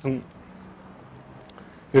уулзсан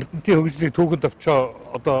Эрдэнэтийн хөгжлийг түүхэнд авчаа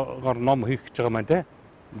одоогоор ном хийх гэж байгаа маань те.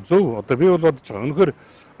 Зөв одоо би бол бодож байгаа. Өнөхөр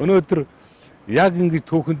өнөөдөр яг ингэж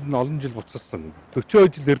түүхэнд нь олон жил буцалсан. 40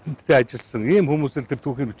 жил Эрдэнэттэй ажилласан ийм хүмүүсэл тэр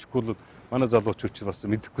түүхийг бичихгүй бол манай залуучууд ч бас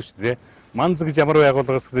мэдэхгүй шүү дээ. Манз гэж ямар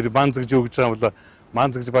байгууллагаас тэр манз гэж юу гэж байгаа юм бол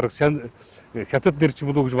манз гэж баг хятад нэр ч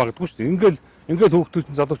юм уу гэж магадгүй шүү дээ. Ингээл хүүхдүүд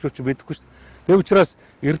нь залуучууд ч мэдэхгүй шүү дээ. Тэв учраас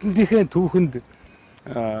Эрдэнэтийн түүхэнд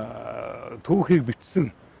түүхийг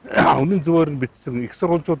бичсэн, үнэн зөвөөр нь бичсэн, их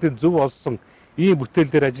сурвалжуудын зөв олсон ийм бүтээл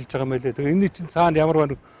дээр ажиллаж байгаа юм байлээ. Тэгээ энэний чинь цаана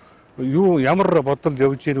ямар бодол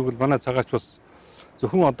явж ирэх бол манай цагаач бас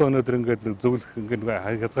зөвхөн одоо өнөөдөр ингээд зөвлөх ингээд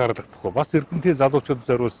хязгаарлагдахгүй. Бас Эрдэнэтийн залуучууд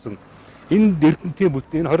зориулсан энэ Эрдэнэтийн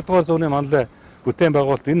энэ 20 дугаар зууны манлай бүтээн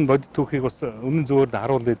байгуулалт энэ бодит түүхийг бас үнэн зөвөөр нь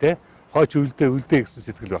харуулъя те. Хойч үлдээ гэсэн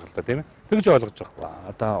сэтгэл байх л та тийм ээ. Тэгж ойлгож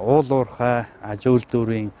байгаа. Одоо уул уурхай аж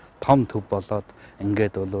үйлдвэрийн том төв болоод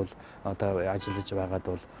ингээд бол одоо ажиллаж байгаад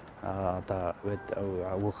бол одоо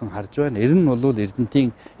өгөхөн харж байна. Ер нь бол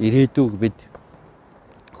Эрдэнэтийн ирээдүйг бид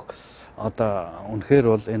одоо үнэхээр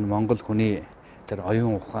бол энэ Монгол хүний тэр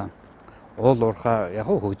оюун ухаан уул уурхай яг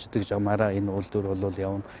хөгждөг жамаараа энэ үйлдвэр бол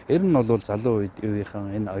явна. Ер нь бол залуу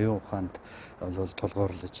үеийнхэн энэ оюун ухаанд бол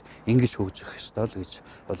тулгуурлаж ингэж хөгжих ёстой л гэж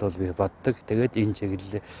бол би боддог. Тэгээд энэ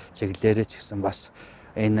чиглэлээрээ ч гэсэн бас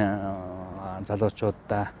энэ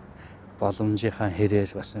залуучуудаа боломжийнхаа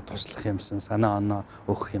хэрээр бас туслах юмсан, санаа оноо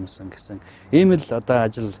өгөх юмсан гэсэн ийм л одоо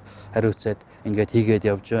ажил хариуцаад ингээд хийгээд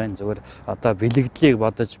явж байна. Зүгээр одоо бэлэгдлийг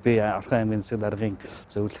бодож би Орхон аймгийн засаг даргын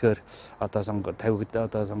зөвлөхөөр одоо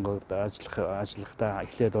сонгогд ажиллахдаа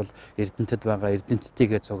эхлээд бол Эрдэнэтэд байгаа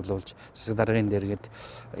Эрдэнэттэйгээ цуглуулж засаг даргын дээргээд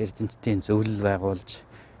Эрдэнэтийн зөвлөл байгуулж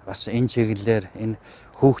бас энэ чиглэлээр энэ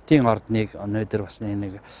хүүхдийн ордныг өнөөдөр бас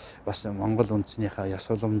нэг бас Монгол үндэснийхээ ёс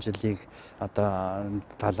уламжлалыг одоо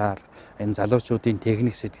талаар энэ залуучуудын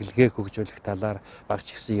техник сэтгэлгээг хөгжүүлэх талаар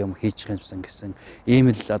багч гисэн юм хийчих юмсан гэсэн ийм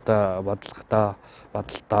л одоо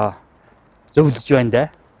бодолтой зөвлөж байна да.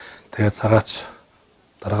 Тэгээд цагаач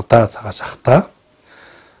даргадаа цагаач ахтаа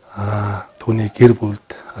түүний гэр бүлд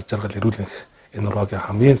аж аргал эрүүлэх энэ ураагийн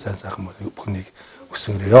хамгийн сайн сайхан бүхнийг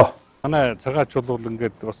өсгөрөё. Манай цагаач бол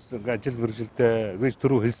ингээд бас ажил мэргэжилдээ вэж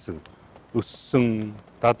түрүү хэлсэн, өссөн,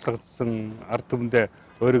 дадлагдсан, ард түмэндээ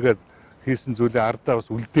өөрийгөө хийсэн зүйлээ ардаа бас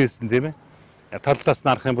үлдээсэн тийм ээ. талаас нь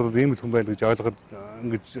харах юм бол ийм л хүн байл гэж ойлгоод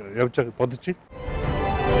ингэж явж байгааг бодож байна.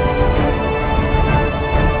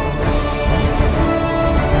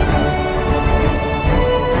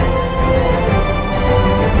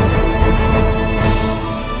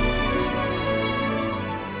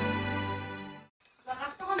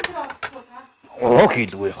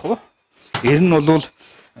 Хийлгүй яг уу. Ер нь бол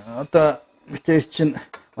одоо битээс чинь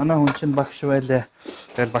манай хүн чинь багш байлаа.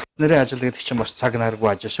 Тэгэл багш нарын ажил гэдэг чинь бас цаг наргүй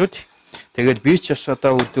ажил шүү дээ. Тэгэл би ч бас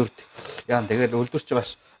одоо үйлдвэрт яа тэгэл үйлдвэрч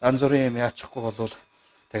бас янз бүрийн юм яачихгүй болвол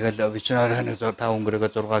тэгэл бичнээр нэг 5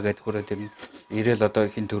 өнгөрөөгөө 6 гээд хүрээд ирнэ. Ирээл одоо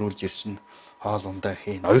хин төрүүлж ирсэн хоол ундаа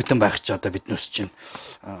хийн. Оюутан байх чи одоо биднээс чинь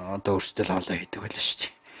одоо өөрсдөө л хоолоо хийдэг байлаа шүү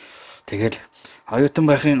дээ. Тэгэл оюутан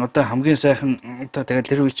байхын одоо хамгийн сайхан одоо тэгэл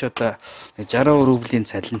тэр үе чи одоо 60 рублийн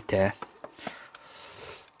цалинтай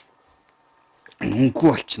мөнгө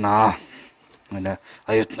болчихнаа. Манай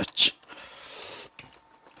оюутнууд.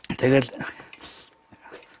 Тэгэл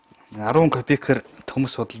 10 копикээр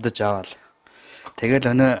төмс худалдаж аваад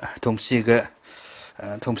тэгэл өнөө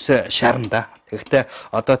төмсөө шарнда. Тэгэхдээ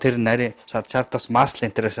одоо тэр нарийн шартаас масл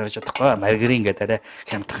энтерээс харж чадахгүй маргарин гэдэг арай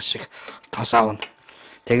хямдхан шиг тос аавна.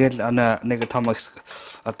 Тэгэл нэг томакс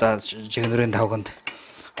одоо жигнэрийн тавганд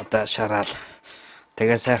одоо шараал.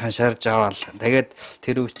 Тэгээ сайхан шарж аваал. Тэгээд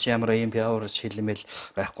тэр үуч ямар юм пиавар шилмэл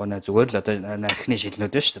байхгүй наа зүгээр л одоо архины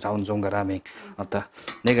шилнүүд байна шүү дээ 500 грамын одоо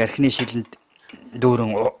нэг архины шилэнд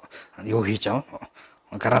дүүрэн юу хийж аав.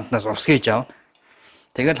 Гарантнаас ус хийж аав.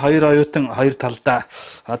 Тэгэл хоёр оюутан хоёр талдаа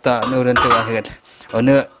одоо нөөрөнтэй тэгэл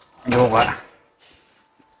өнөө юугаа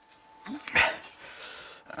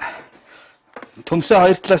төмсөө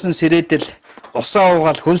хоёр талаас нь сэрээдэл усаа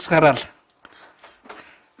уугаал хөлс гараал.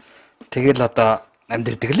 Тэгэл одоо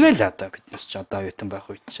амьдрэх л байла одоо биднес ч одоо оюутан байх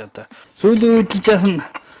үед ч одоо сүүлийн үед л жаахан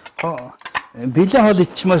бэлэн хоол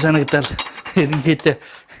ичмээ санагдал ерөнхийдөө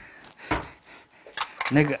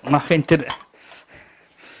нэг махын тэр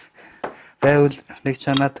байвал нэг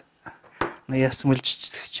чанаад нэг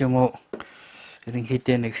ясмэлжчих ч юм уу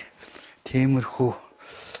ерөнхийдөө нэг тиймэрхүү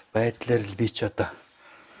байдлаар л би ч одоо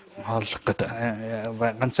хооллох гэдэг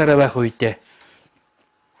ганцаараа байх үедээ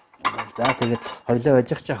за тэгээд хоёлоо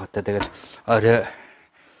ажих чаах удаа тэгэл орой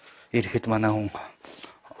ирэхэд манай хүн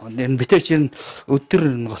энэ битэр чинь өдөр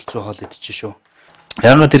нь голцоо хоол идчих шүү.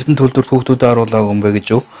 Яагаад эрдэнэ төлөвлөлт хүүхдүүдэд харуулаагүй юм бэ гэж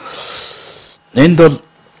юу? Энд бол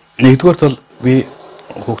нэгдүгээрт бол би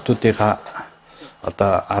хүүхдүүдийнхаа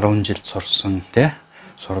одоо 10 жил сурсан тий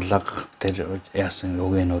сурлага тэр яасан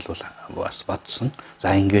үг нь бол бас бодсон.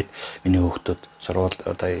 За ингээд миний хүүхдүүд сургууль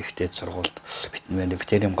одоо ихтэй сургуульд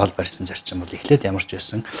битэрийн гол барьсан зарчим бол эхлээд ямар ч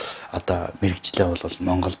байсан одоо мэрэгчлээ бол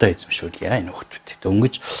Монголдо эзэмшүүлье энэ хүүхдүүд.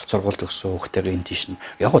 Дөнгөж сургуульд өгсөн хүүхдээр энэ тийш нь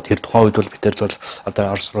яг гоо тэр тухайн үед бол битэр бол одоо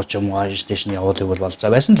Орос руу ч юм уу Азийн тийш нь явуулыг бол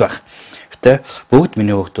болцоо байсан л байх. Гэтэ бүгд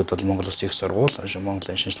миний хүүхдүүд бол Монгол Улсын их сургууль,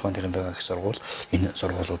 Монголын шинжилгээ техникийн их сургууль энэ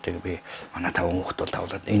сургуулиудыг би манай 5 хүүхд бол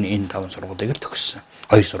тавлаад энэ 5 сургуулийг л төгссөн.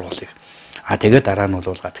 2 сургуулийг. Тэгээд дараа нь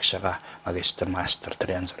бол гадагшаага магистр, мастер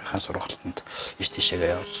тэр янз бүрийн сургалтанд иш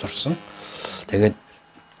тийшээгээ явж сурсан. Тэгээд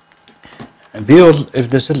би бол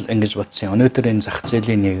эрдээсэл ингэж бодсон. Өнөөдөр энэ зах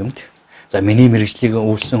зээлийн нийгэмд за миний мэрэгжлийг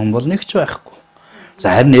үүссэн хүн бол нэг ч байхгүй.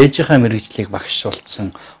 За харин ээжийнхээ мэрэгжлийг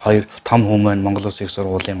багшуулсан 2 том хүмүүс Монгол Улсын их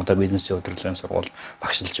сургуулийн одоо бизнесийн удирдлагын сургууль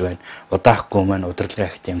багшилж байна. Удаахгүй маань удирдлагын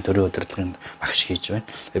академи төрийн удирдлагын багш хийж байна.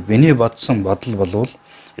 Миний бодсон бодол болвол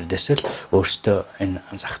эрдээсэл өөртөө энэ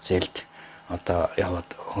зах зээлд одоо яваад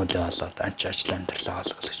хөлөө олоод анч ажил амьдралаа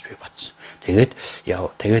олгох гэж би бодсон.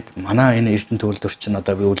 Тэгээд манай энэ эрдэнэ төлөвлөлт чинь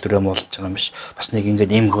одоо би үйлдвэрээ муулж байгаа юм биш. Бас нэг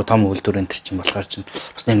ингээд ийм том үйлдвэр энэ чинь болохоор чинь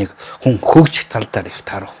бас нэг хүн хөгжих талдаар их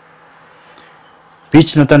таарах. Би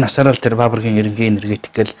ч надад насаараа тэр фабрикийн ерөнхий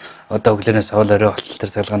энергетикэл одоо өглөөнөөс хоолойроо болтол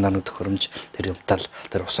тэр цалгаан дарга төхөөрөмж тэр юмтал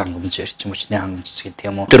тэр ус хангамж эрчим хүчний хангамж гэдэг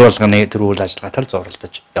юм уу. Тэр болгоны тэр үйл ажиллагаатай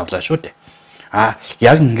зорилдож явлаа шүү дээ.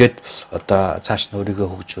 Яг ингээд одоо цааш нь өөрийгөө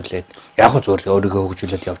хөгжүүлээд яг зөвлөгөө өөрийгөө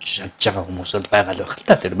хөгжүүлээд явж чадж байгаа хүмүүс бол байгаа л байх л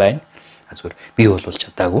та тэр байна. Зүгээр би бол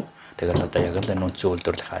чадаагүй. Тэгэл одоо яг л энэ үндсэн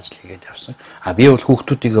үйлдвэрлэлийн ажил хийгээд явсан. Би бол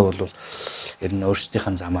хүүхдүүдийгээ бол ер нь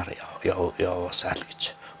өөрсдийнхэн замаар яваасаа л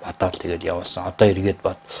гэж бодоод тэгээд явуулсан. Одоо эргээд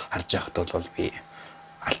харж байхад бол би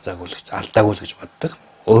алдаагүй л гэж боддог.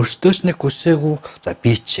 Өөртөөс нэг хүсээгүй за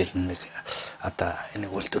би ч нэг одоо энэ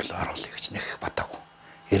үйлдвэрлэл оруулъя гэж нэг бодоагүй.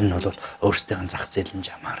 Ер нь бол өөрсдийн зах зээлийн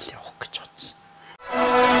замаар л явах гэж бодсон.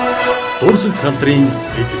 Дуурсагдах алдрын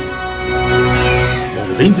эзэд.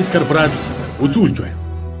 Монголын зэс корпорац үзүүлж байна.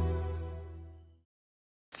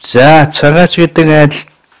 За цагаач гэдэг айл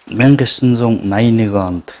 1981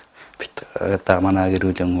 онд одоо манай гэр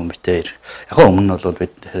бүлийн хүн битээр яг өмнө нь бол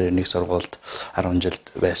бид нэг сургуульд 10 жил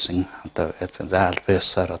байсан. Одоо албан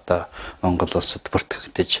ёсоор одоо Монгол улсад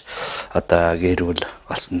бүртгэгдэж одоо гэр бүл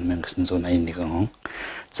болсон 1981 он.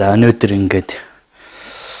 За өнөөдөр ингээд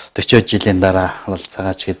 40 жилийн дараа бол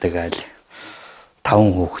Цагаач гэдэг айл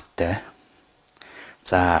 5 хүүхэдтэй.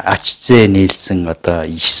 За ач зээ нийлсэн одоо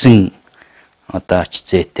 9 одоо ач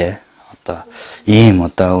зээтэй одоо ийм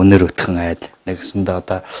одоо өнөр өтгөн айл нэгсэндээ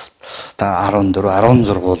одоо 14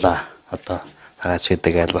 16 одоо Цагаач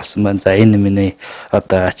гэдэг айл болсон байна. За энэ миний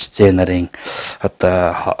одоо ач зээ нарын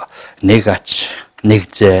одоо нэг ач нэг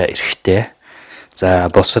зээ эрэгтэй. За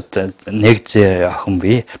бусад нэг зээ охин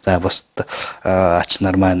бий. За бусад ач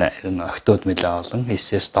нар маань охтууд нэлээ олон.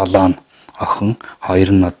 9-7 охин,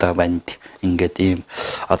 2 нь одоо банд ингээд ийм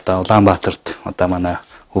одоо Улаанбаатарт одоо манай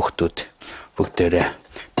хүүхдүүд бүгдээрээ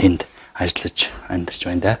тэнд ажиллаж амьдарч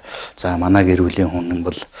байна да. За манай гэр бүлийн хүн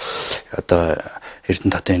бол одоо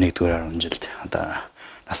Эрдэнэтийн 1-р 10 жилд одоо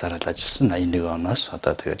насаараа ажилласан 81 оноос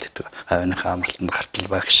одоо тэгээд гавьяатны амралтанд гартал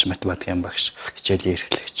багш, математикийн багш, хичээлийн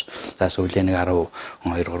эрхлэгч. За сүүлийн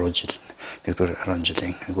 12-3 жил 1-р 10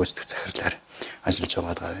 жилийн гүйцэтгэх захирлаар ажиллаж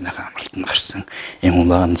байгаа гавьяатны амралтанд гарсан юм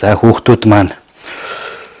байна. За хүүхдүүд маань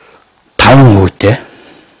 5 хүүтэй.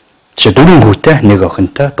 Чи 4 хүүтэй, 1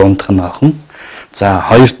 охинтой, дундх нь охин. За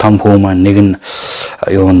 2 том хүү маань нэг нь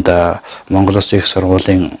юунд Монгол Улсын их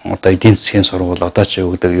сургуулийн одоо эдийн засгийн сургууль одоо ч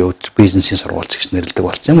өгдөг бизнесийн сургууль гэж нэрлэдэг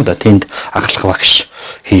болсон юм да. Тэнд ахлах багш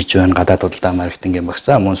хийж байна. Гадаад удалdaa маркетингийн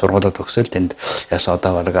багсаа мөн сургуулиуд төгсөөл тэнд ясаа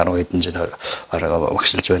одоо бараг 10 хэдэн жил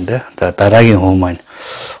багшилж байна да. Дараагийн хүү маань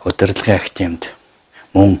удирдлагын академид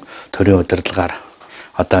мөн төрийн удирдлагаар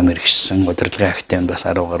одоо мэргэжсэн. Удирдлагын академид бас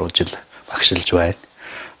 10 гаруй жил багшилж байна.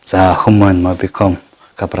 За охин маань Mobicom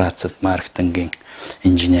корпорацид маркетингийн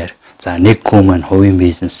инженер. За нэг хүү маань хувийн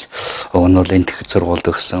бизнес. Уг нь бол энэ их сургуульд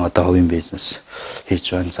өгсөн одоо хувийн бизнес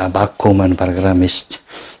хийж байна. За баг хүү маань программист.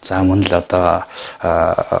 За мөн л одоо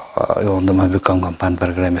юунд Mobicom компани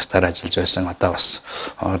программистаар ажиллаж байсан. Одоо бас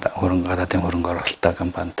гадаадын хөрөнгө оруулалттай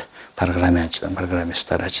компанид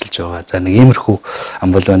программистаар ажиллаж байгаа. За нэг иймэрхүү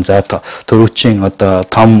ам бол байна. За төрүүчийн одоо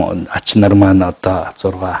том ач нар маань одоо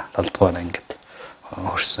 6 7 дугаар ангид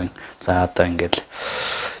орсон. За одоо ингээд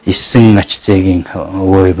 9 ач зээгийн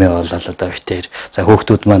өвөө эмээ болол одоо битээр. За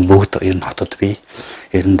хүүхдүүд маань бүгд ер нь хотод бий.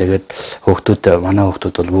 Ер нь тэгээд манай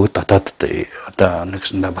хүүхдүүд бол бүгд дотоод одоо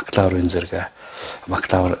нэгсэндээ бакалаврын зэрэг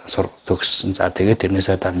бакалавр төгссөн. За тэгээд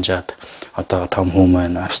тэрнээсээ дамжаад одоо том хүү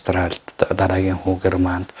маань Австралид, дараагийн хүү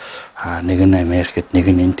Германд, нэг нь Америкт, нэг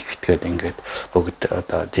нь энд гэтгээд ингээд бүгд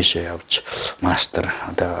одоо тийшээ явж мастер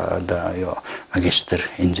одоо магистр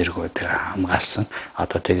энэ зэргүүд хамгаалсан.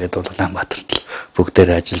 Одоо тэгээд бол Улаанбаатарт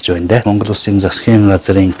бүгдээр ажиллаж байна да. Монгол Улсын засгийн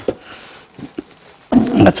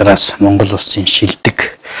газраас Монгол Улсын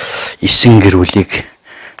шилдэг 9 гэр бүлийг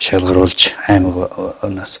шалгаруулж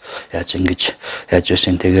аймагнаас яаж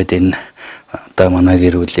байсан. Тэгээд энэ одоо манай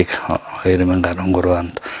гэр бүлийг 2013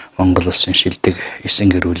 онд Монгол Улсын шилдэг 9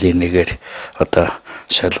 гэр бүлийн нэгээр одоо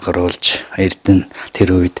шалгаруулж Эрдэнэ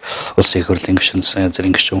тэр үед Улсын их хурлын гишүүн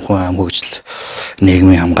засгийн гишүүн хүн ам хөгжил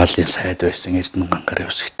нийгмийн хамгааллын сайд байсан Эрдэнэ гангарын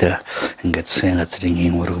өсгтэй ингээд засгийн газрын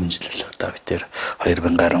ийм өргөмжлөл одоо бид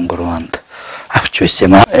 2013 онд авч байсан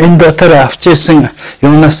юм аа. Энэ дотор авч исэн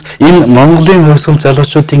юунаас энэ Монголын хөрсгөл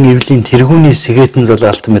залуучуудын эвлийн тэргүүний сэгээдэн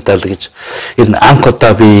золиолт медаль гэж ер нь анх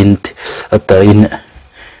удаа би энд одоо энэ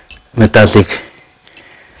медалийг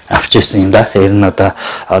авч исэн юм да. Ер нь одоо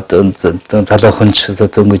залууханч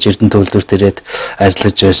дөнгөж Эрдэнэ төвлөрт ирээд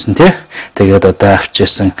ажиллаж байсан тий. Тэгээд одоо авч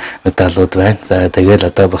исэн медалууд байна. За тэгэл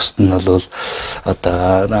одоо бусд нь бол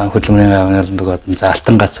одоо хөдөлмөрийн гавьяат дугаард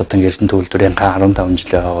алдрын гацсан Эрдэнэ төвлөрийн 15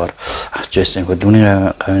 жилийн хаваар авч байсан.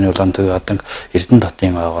 Хөдөлмөрийн гавьяаны улаан төвийн одоо Эрдэнэ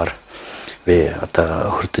дотын хаваар би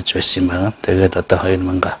одоо хурдж байсан юм байна. Тэгээд одоо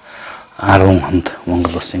 2010 онд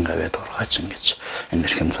Монгол Улсын гавьяат ургаач ингэж энэ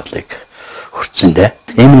эрхэмлэлийг хүртсэн дээ.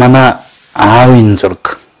 Энэ манай аавын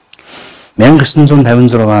зураг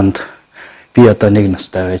 1956 онд би одоо 1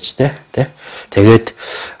 настай байж тэ. Тэгээд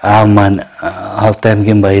аав маань Ховд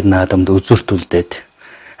аймгийн Баяр наадамд үзүүртүүлдээд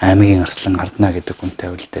аймгийн арслан Ардна гэдэг хүнтэй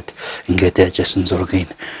үлдээд ингээд яжсэн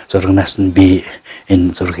зурагнаас нь би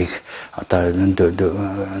энэ зургийг одоо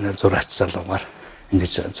зураач залуугаар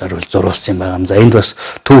ингэж зурулсан юм байна. За энд бас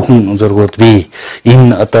түүхэн зургууд би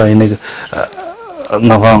энэ одоо энийг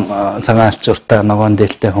ногоон цагаалч уртаа ногоон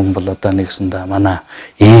дээлтэй хүн бол одоо нэгсэндээ манай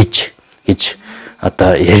ээж гэж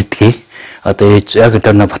одоо ярьдгийг. одоо ээж яг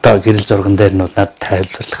одоо бата гэрэл зурган дээр нь бол над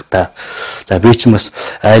тайлбарлахдаа за би ч бас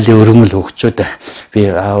айлын өргөмөл хөгчүүд би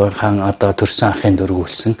аавынхаа одоо төрсөн ахын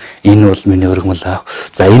дөрвөлсөн энэ бол миний өргөмөл аав.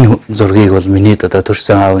 За энэ зургийг бол миний одоо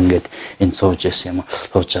төрсөн аав ингээд энэ сууж яасан юм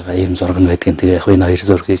сууж байгаа ийм зураг байдгийн тэгээ яг энэ хоёр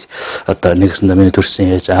зургийг одоо нэгсэндээ миний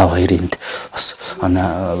төрсөн ээж аав хоёрынд бас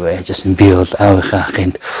ээжсэн би бол аавынхаа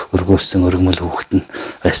ахынд өргүүлсэн өргөмөл хөгт нь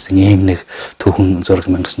байсан ийм нэг түүхэн зураг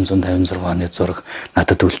 1956 оны зураг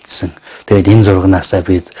надад үлдсэн. Тэгээд энэ зурганаасаа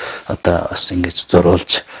би одоо бас ингэж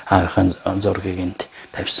зурулж аавынхаа зургийг энд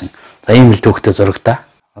тавьсан. За ийм л түүхтэй зураг та.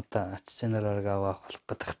 Одоо ацсенараар авах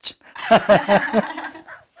болох гэж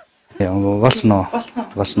байна.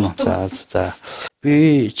 Болсон. За.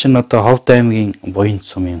 Би чинь одоо Ховд аймгийн Буянт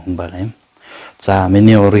сумын хүн байгаа юм. За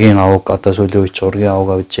миний ургийн аваг одоо сүүлийн үеч ургийн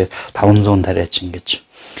аваг авч 500 тариачин гэж.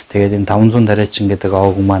 Тэгээд энэ 500 тариачин гэдэг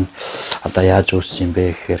аваг маань одоо яаж үүссэн юм бэ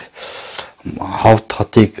гэхээр Ховд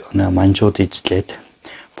хотыг манжууд эзлээд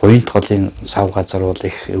Буянт холын сав газар бол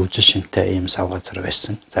их өвжил шинтэй ийм сав газар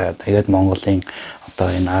байсан. За тэгээд Монголын одоо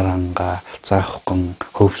энэ Аранга, Заахгон,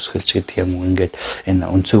 Хөвсгөлж гэдэг юм ингээд энэ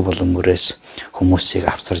өнцөг болон мөрөөс хүмүүсийг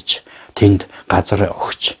авсарж тэнд газар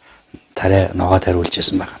өгч тариа ногоо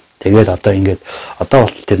тариулжсэн байна. Тэгээд одоо ингээд одоо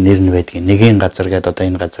бол тэр нэр нь байдгийн нэгийн газар гэдэг одоо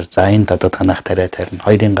энэ газар за энд одоо танах тариа тарина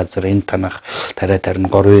хоёрын газар энэ танах тариа тарина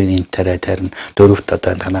гурвын энэ тариа тарина дөрөвт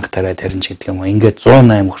одоо энэ танах тариа тарина гэдэг юм. Ингээд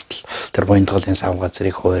 108 хүртэл тэр Буянт голын сав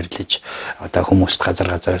газрыг хуваарлаж одоо хүмүүст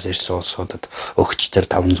газараас ирсэн улсуудад өгч тэр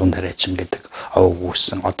 500 тариачин гэдэг аваг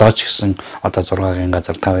үүссэн. Одоо ч гэсэн одоо 6-ын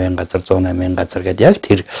газар 5-ын газар 108-ын газар гэдэг яг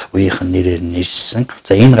тэр үеийнхэн нэрээр нь ирсэн.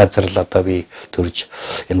 За энэ газар л одоо би төрж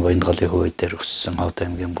энэ Буянт голын хувь дээр өссөн Ховд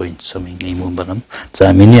аймгийн сумын ийм хүн байна.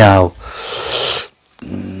 За миний аав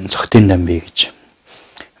Цогтын Дамби гэж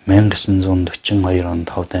 1942 онд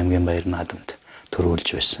Ховд аймгийн Баяр наадамд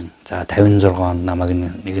төрүүлж байсан. За 56 онд намайг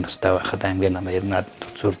нэг настай байхад аймгийн Баяр наадамд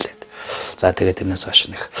үзүүлээд. За тэгээд тэрнээс хойш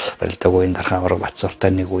нэг барилдаагүй энэ дархан авраг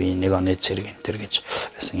Батсууртай нэг үеийн 1 оны цэрэг энэ төр гэж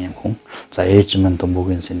байсан юм хүн. За ээж минь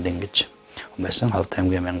Дүмбүгийн Сэндэн гэж хүн байсан. Ховд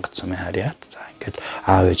аймгийн Мянгат сумын харьяат. За ингээд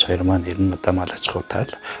аав ээж хоёр маань ер нь одоо мал аж ахуйтал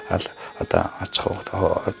одоо аж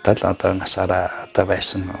ахуйтал одоо насаараа одоо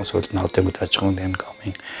байсан сүүлд нь Ховд аймгийн аж ахуйн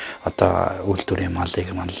гавьяатын одоо үйлдвэрийн малыг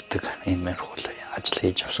малдаг энэ мэрхүүл ажил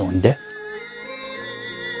хийж авсан хүндээ.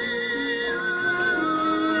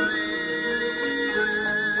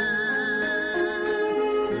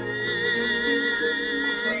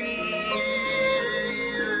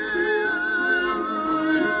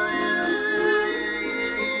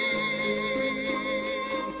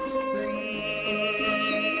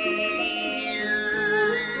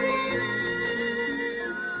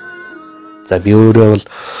 За би өөрөө бол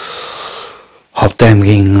Ховд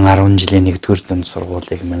аймгийн 10 жилийн 1-р дунд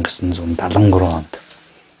сургуулийг 1973 онд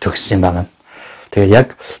төгссөн байна. Тэгээд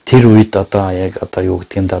яг тэр үед одоо юу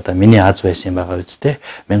гэдгийг одоо миний аз байсан байгаа үстэй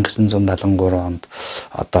 1973 онд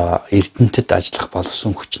одоо Эрдэнэтэд ажиллах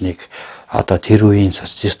болсон хүчнийг одоо тэр үеийн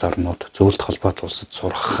социалист орнууд зөвлөлт холбоот улсад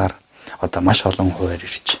сургахаар одоо маш олон хуваар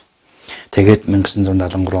ирж. Тэгээд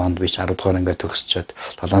 1973 онд би 10 дугаар ангид төгсчөөд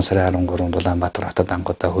 7 сарын 13-нд Улаанбаатар хотод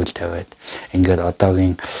ангуудаа хөл тавиад ингээд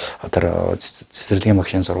одоогийн одоо цэцэрлэгийн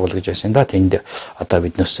багшийн сургууль гэж байсан да тэнд одоо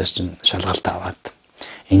биднээс чинь шалгалт аваад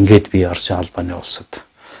ингээд би Оросын албаны улсад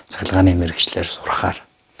цахилгааны мэргэжлэр сурахаар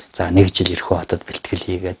за 1 жил Ерхөө хотод бэлтгэл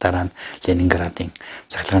хийгээд дараа нь Ленинградын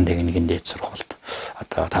цахилгаан техникийн дээд сургуульд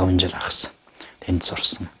одоо 5 жил ахсан. Тэнд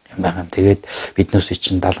сурсан юм байна. Тэгээд биднээс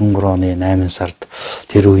чинь 73 оны 8 сард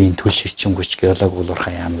тэр үеийн түл ширчин хүч геолог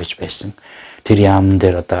уулуурхай яам гэж байсан. Тэр яамн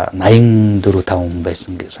дээр одоо 84-5 хүн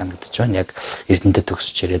байсан гэж санагдаж байна. Яг Эрдэнэтэд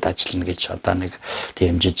төгсөж ирээд ажиллана гэж одоо нэг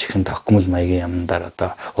тийм жижигхэн тогтмол маягийн яамнаар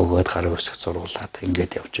одоо өгөөд гарын өсөх зургуулад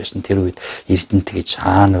ингээд явж байсан. Тэр үед Эрдэнэт гэж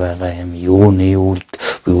хаана байгаа юм, юу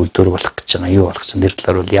үйлдвэр болох гэж байгаа, юу болох гэсэн тэр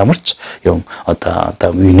талаар бол ямар ч юм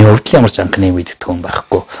одоо миний хувьд ямар ч анхны мэддэг хүн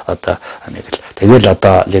байхгүй. Одоо нэг л тэгэл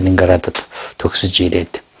одоо Ленинградад төгсөж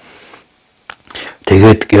ирээд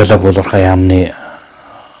тэгээд геолог уулуурхай яамны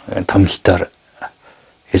томилтоор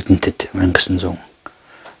Эрдэнэтэд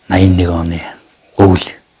 1981 оны өвөл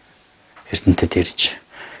Эрдэнэтэд ирж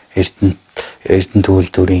Эрдэнэт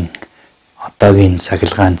үйлдвэрийн одоогийн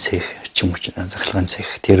цахилгаан цех эрчим хүч цахилгаан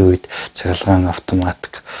цех тэр үед цахилгаан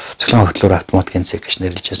хөтлөөр автоматикийн цех гэж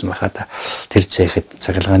нэрлэжсэн байхад тэр цехэд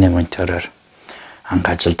цахилгааны монтороор анх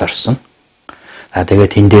ажилд орсон.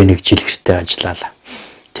 Тэгээд тэндээ 1 жил гэртээ ажиллаа.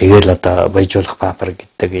 Тэгэл одоо баяжуулах папер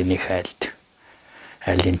гэдэг энийг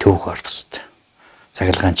айлын түүх орбост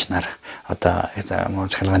цахилгаанч нар одоо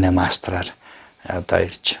цахилгааны мастраар одоо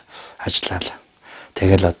ирж ажиллаа.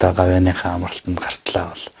 Тэгэл одоо гавьяаныхаа амралтанд гартлаа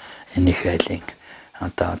бол энийг айлын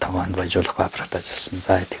одоо 5 онд баяжуулах фабрикт ажилласан.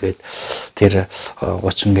 За тэгээд тэр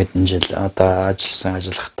 30 гэдэн жил одоо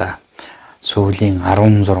ажиллахдаа сүүлийн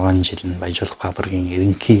 16 жил нь баяжуулах фабрикийн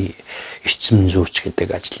ерөнхий эрчим зүйч гэдэг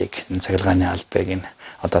ажлыг цахилгааны албыг нь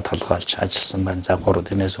одоо толгойлж ажилласан байна. За 3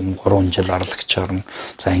 жил арлагч орно.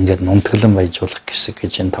 За ингээд нунтглан баяжуулах хэсэг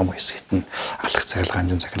гэж энэ том хэсэгт нь алах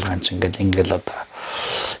цахилгаанч ингээл одоо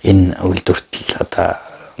энэ үйлдвэртэл одоо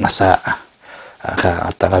насаа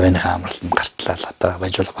одоо гавьяаныхаа амралт гартлал одоо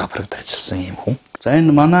баяжуулах фабрикт ажилласан юм хүн. За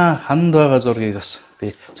энэ манай ханд байгаа зургийг бас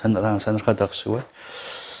би сонирхоод байгаа шиг байна.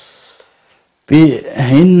 Би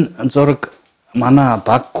энэ зураг манай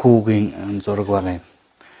Баккуугийн зураг байгаа юм.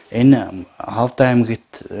 Энэ Ховд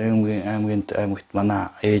аймагт манай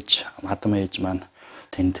ээж, хадам ээж маань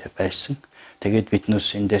тэнд байсан. Тэгээд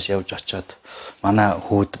биднээс эндээс явж очиод манай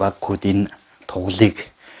хүүд Баккууд энэ туглыг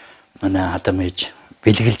манай хадам ээж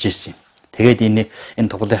бэлгэлж ирсэн юм. Тэгээд энэ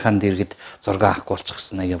туглынхаа дэргэд зураг авахгүй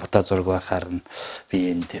болчихсон. Нэг фото зураг байхаар нь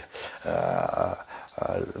би энд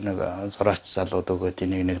нэг зураач залууд өгөөд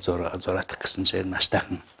энийг зураадах гэсэн чинь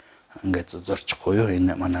наштайхан ингээд зурчихгүй юу.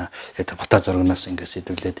 Энэ манай фото зурагнаас ингээд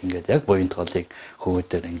сэдвлээд ингээд яг буян тоглыг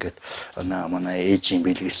хөвөдөр ингээд манай ээжийн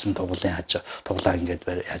бэлгэлсэн туглаа ингээд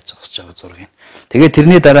яаж зогсож байгаа зургийг. Тэгээд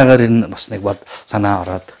тэрний дараагаар энэ бас нэг санаа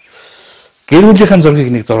ороод гэр бүлийнхэн зургийг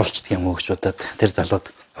нэг зурулцдаг юм уу гэж бодоод тэр залууд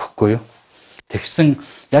өгөхгүй юу. Тэгсэн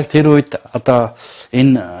яг тэр үед одоо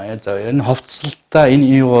энэ ховцлолтаа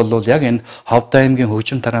энэ юу бол яг энэ Ховд аймгийн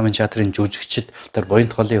хөгжим тараамын театрын жүжигчид тэр буян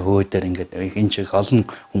тоглын хөвөдөр ингээд энэ чих олон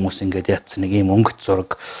хүмүүс ингээд яатсан нэг юм өнгөт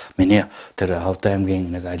зураг миний тэр Ховд аймгийн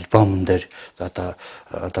нэг альбомн дээр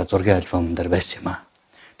одоо зургийн альбомн дээр байсан юм аа.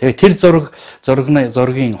 Тэгээ тэр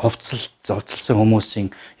зургийн зовцолсон хүмүүсийн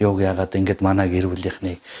юуг яагаад ингээд манай гэр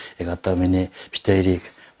бүлийнхний яг одоо миний битэрийг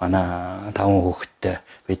манай 5 хүүхэдтэй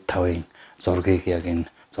бид 5-ын зургийг яг энэ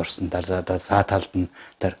зурсан дараа цаа талд нь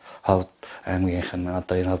тэр Ховд аймгийнх нь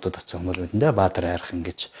одоо энэ Ховдод очсон хүмүүс үндэ Баатар хайрхан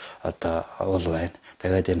гэж одоо уул байна.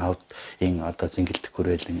 Тэгээд энэ Ховдын одоо зингэлдэх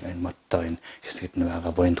хүрээлэн энэ мотто энэ хэсэгт нь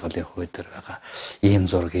байгаа буян тоглын хөвдөр байгаа ийм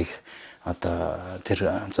зургийг одоо тэр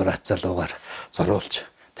зураач залуугаар зуруулж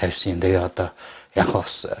тавьсан юм. Тэгээ одоо яг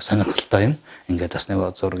бас сонирхолтой юм. Ингээд бас нэг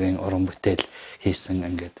зургийн уран бүтээл хийсэн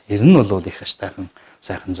ингээд ер нь бол их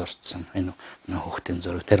сайхан зурцсан энэ хүүхдийн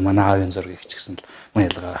зураг. Тэр манай аавын зургийг ч гэсэн мөн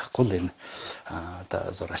ялгаа байхгүй л энэ одоо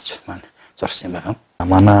зураач маань зурсан юм байна.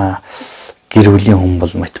 Манай гэр бүлийн хүн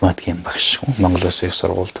бол математикийн багш хүн. Монгол Улсын их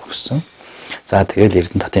сургуульд төгссөн. За тэгэл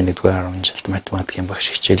Эрдэнэтийн 1-р 10 жилд математикийн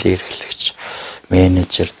багш хичээлээ эрхлэгч,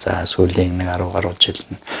 менежер, за сүүлийн 10 гаруй жил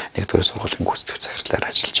 1-р сургуулийн гүйцэтгэх захирлаар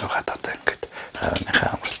ажиллаж байгаад одоо ингээд гавьяаныхаа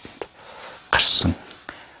амралтанд гарсан.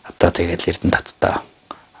 Одоо тэгэл Эрдэнэтдээ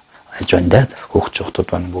ажиндаа хүүхдүүд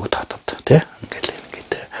байна бүгд хотод тий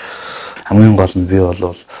ингээд хамгийн гол нь би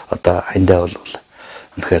бол одоо хандаа бол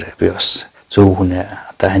үнэхээр би бас зөв хүнээ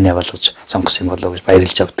одоо ханаа болгож сонгосон юм болоо гэж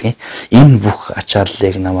баярлж авдаг. Энэ бүх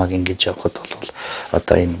ачааллыг намайг ингэж явахад бол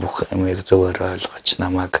одоо энэ бүх юмыг зөвөр ойлгож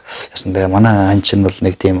намайг ясандаа манай хан чинь бол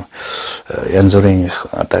нэг тийм янз бүрийн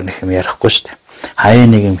одоо нэг юм ярихгүй шүү дээ. Хаяа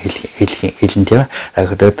нэг юм хэлэн тийм.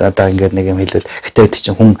 Одоо ингээд нэг юм хэлвэл гэтээ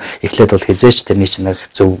чинь хүн эхлээд бол хизээч тэрний чинь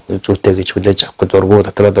зүйтэй гэж хүлээж авахгүй дургу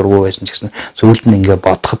дотроо дургу байсан ч гэсэн зөвлөлд нь ингээд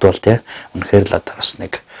бодоход бол тийм. Үнэхээр л одоо бас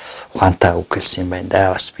нэг ухаантай үг хэлсэн юм байна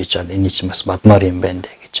да. Бас би ч энэ чинь бас бадмаар юм байна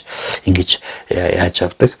гэж ингэж яаж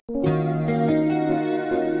авдаг.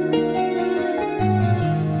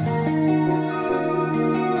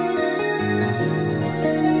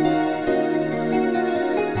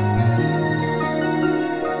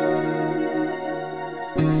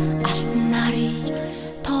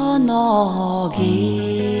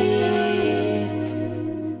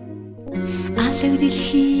 Алаг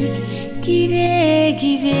дэлхийг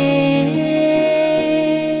гэрээгивээ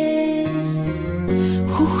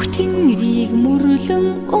хөх тэнгэрийг мөрлөн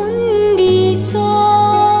ундийсон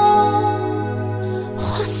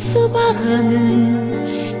хос багнан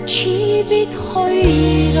чи бид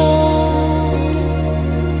хоёроо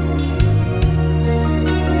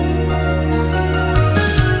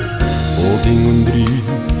Уулын өндрийн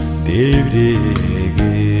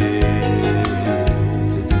дэврээгээ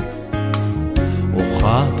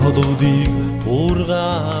ухаа тодуудыг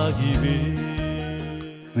туургаагивээ.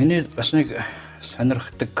 Миний бас нэг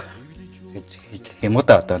сонирхдаг гэж хэлэх юм уу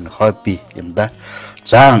да одоо нэг хобби юм да.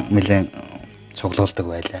 Заан нэлээд цуглуулдаг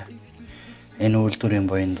байлаа. Энэ үйлдвэрийн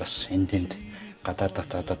буянд бас энд гадаад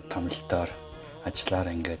дотоодод томилдоор ажиллаар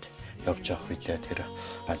ингээд явж явах үедээ тэр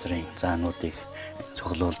газрын заануудыг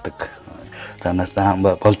цуглуулдаг. Танаас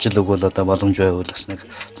болж л өгвөл одоо боломж байвал бас нэг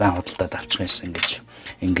заан худалдаад авчих юмсан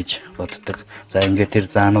ингэж боддог. За ингээд тэр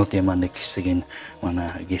заануудын маань нэг хэсэг энэ манай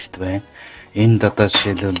гэрт байна. энд одоо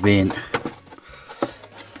жишээлбэл би энэ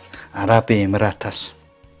Арабын Эмиратаас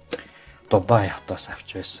Дубай хотоос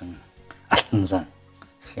авч байсан алтан зан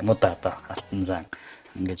гэх юм уу да одоо алтан зан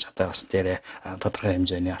ингэж одоо бас дээрээ тодорхой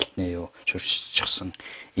хэмжээний алтны юу шүршчихсэн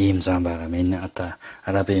ийм зан байгаа. Энэ одоо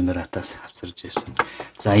Арабын Эмиратаас авчирж байсан.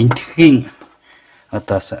 За энтхийн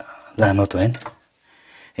одоо заанууд байна.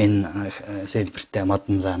 Энэ сэлбэртэй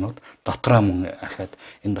модон заанууд дотроо мөн ахад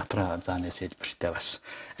энэ дотроо зааны сэлбэртэй бас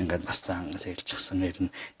ингээд бас зан сэлжчихсэн. Нэр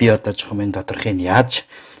нь би одоо жоохон энэ доторхыг яаж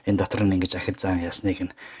энэ дотор нь ингэж ахад зан ясныг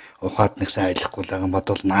нь ухаад нэг сайн ойлгохгүй л байгаа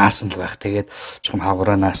бодвол наасан л байх. Тэгээд жоохон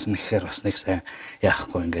хавраа наасан гэхээр бас нэг сайн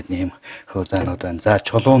яахгүй ингээд нэм хөө заанууд байна. За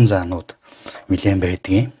чулуун заанууд нэлээд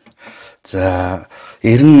байдгийн. За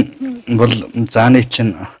ер нь бол зааны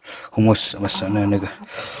чинь хүмүүс бас нэг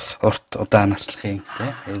урт удаан наслахын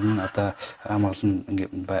тийм ер нь одоо амгалан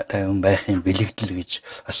тайван байхын бэлэгдэл гэж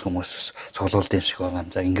бас хүмүүс цуглуулд юм шиг байгаа.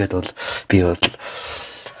 За ингээд бол би бол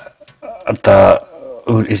одоо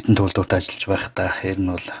Эрдэнэ төлөвлөлтөд ажиллаж байхдаа ер нь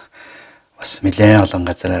бол бас нэлээд олон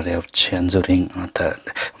газараар явж янз бүрийн одоо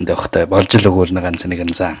өндөө хата болж л өгвөл ганц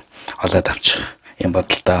нэгэн зан олоод авчих юм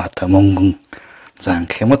бодолтой одоо мөнгөн зан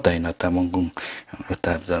гэх юм уу да энэ одоо мөнгөн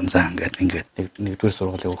одоо зан ингээд нэгдүгээр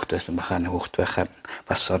сургуулийн хүүхэд байсан бахаа нэг хүүхэд байхаар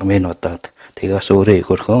бас ормын удаад тэгээ бас өөрөө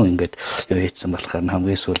хөрхөн ингээд юу хийсэн болохоор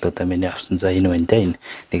хамгийн сүүлд одоо миний авсан за энэ байна да энэ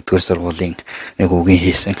нэгдүгээр сургуулийн нэг үгийн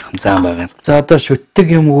хийсэн зан байгаа. За одоо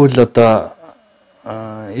шүтдэг юм уу л одоо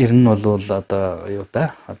ер нь бол одоо юу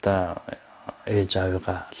да одоо ээж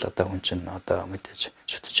аавыгаа л одоо хүн чинь одоо мэдээж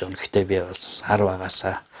шүтэж байгаа. Гэхдээ би бас хар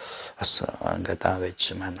багасаа бас ингээд аав ээж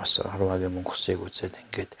маань бас харваагийн мөнгөсийг үзээд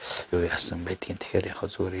ингээд юу яасан байдгийг. Тэгэхээр яг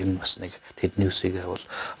зүгээр юм бас нэг тэдний үсийгээ бол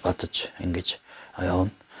бодож ингэж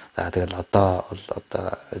явна. За тэгэл одоо бол одоо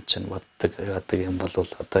чинь боддог юм бол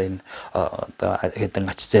одоо энэ одоо хэдэн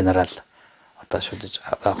ач зэнараа л одоо шүтэж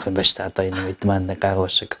авах юм байна шүү дээ. Одоо энэ мэд маань гайгүй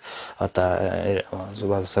шиг одоо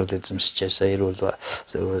зугaalсаар эзэмшижээсээ ирүүл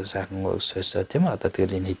сайхан өсөөсөө тийм ээ. Одоо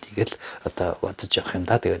тэгэл энэ хэдийг л одоо бодож явах юм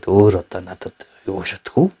да. Тэгээд өөр одоо надад юу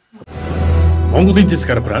шүтгэв. Монголын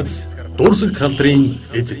Д.Цагаач Дуурсагдах алдрын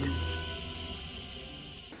эзэд.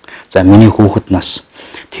 За миний хүүхэд нас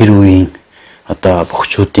тэр үеийн одоо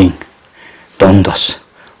бөхчүүдийн донд бас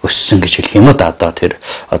өссөн гэж хэлэх юм уу да. Одоо тэр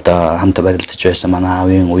одоо хамт барилдаж байсан манай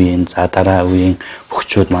аавын үеийн за дараа үеийн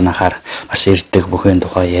бөхчүүд манайхаар бас ирдэг бүхэн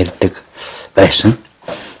тухай ярьдаг байсан.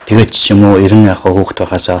 Тэгээд ч юм уу 90 яг хүүхэд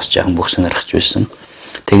байхасаа бас жаахан бүх сонирхож байсан.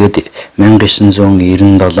 Тэгээд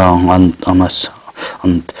 1997 оноос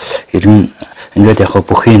ингээд яг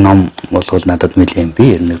бүхийн ном бол надад нэлээд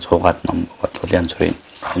би 9100-аад ном бол янз бүрийн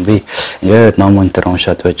би ингээд ном өнтер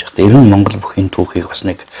уншаад байж хат 90 Монгол бүхийн түүхийг бас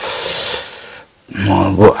нэг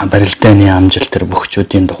барилдааны амжилт төр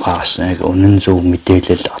бөхчүүдийн тухай бас нэг үнэн зөв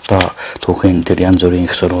мэдээлэл одоо түүхийн тэр янз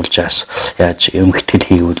бүрийн их сурвалжаас яаж эмгэгтгэл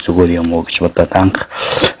хийвэл зүгээр юм уу гэж бодоод анх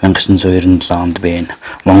 1997 онд би энэ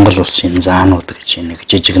Монгол улсын заанууд гэж нэг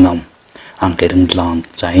жижиг ном анх 97 онд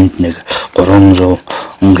за энд нэг 300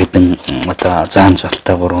 хэдэн одоо заан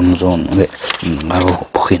цалтай 300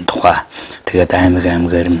 бүхийн тухай тэгээд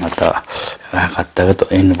аймгаар нь одоо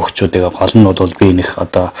хаагаад энэ бөхчүүдийн гол нь бол би нэг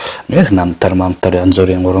одоо нэг намтар янз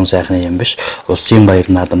бүрийн уран сайхны юм биш улсын баяр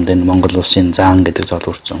наадамд энэ Монгол улсын заан гэдэг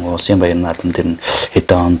золгорсон улсын баяр наадамд энэ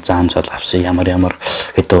хэдэн он заан зол авсан ямар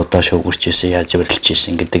хэдэн удаа шүүгэрч ийсэн яаж барилж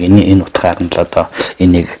ийсэн гэдэг энэ утгаар нь л одоо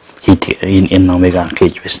энийг энэ номыг анх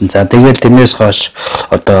хийж байсан. За тэгэл тэрнээс хойш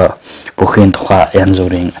одоо бүхийн тухай янз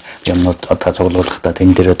бүрийн юмнууд одоо цуглуулгахдаа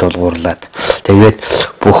тэн дээрээ дуулуурлаад тэгээд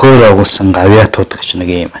бөхөөр агуулсан гавьяатууд гэж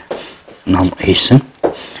нэг юм ном хийсэн.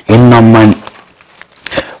 Энэ ном маань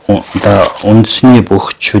одоо үндэсний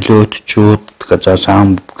бүх чөлөөтчүүд за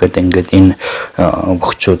саам гэдэг ингээд энэ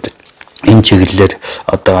бөхчүүд энэ чиглэлээр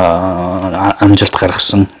одоо амжилт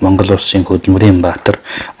гаргасан Монгол улсын хөдөлмөрийн баатар,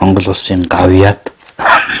 Монгол улсын гавьяат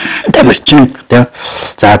тамирчин тийм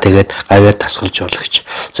за тэгээд гавьяат тасгалж болгоч.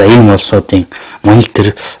 За ийм улсуудын мөн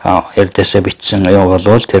тэр ярдээсээ бичсэн юу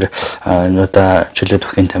болвол тэр одоо чөлөөт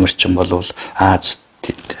бүхийн тамирчин болвол Аз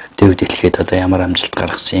дэв дэлхийд одоо ямар амжилт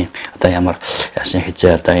гаргасан юм одоо ямар яасан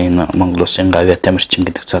хизээ одоо энэ Монгол улсын гавьяат тамирчин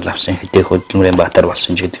гэдэг цол авсан хэдий хөдөлмөрийн баатар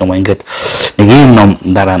болсон ч гэдэг юм ингээд нэг ийм ном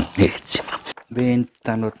дараа хийгдсэн юм. Би энэ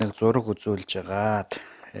танууд нэг зураг үзүүлж байгаад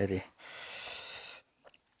яри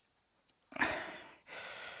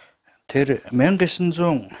тэр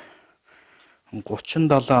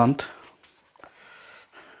 1937 онд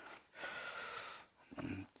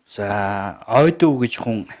за Ойдов гэж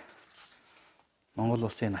хүн Монгол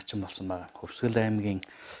улсын начин болсон байгаа. Хөвсгөл аймгийн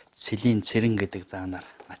Цэлийн Цэрэн гэдэг заанаар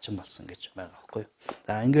начин болсон гэж байгаа байхгүй юу.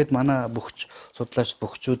 За ингээд манай бөхч судлаач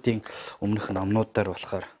бөхчүүдийн өмнөх номнуудаар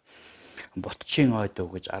болохоор Ботчийн ойдоо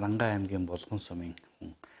гэж Арангай аймгийн Булган сумын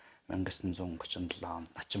 1937 онд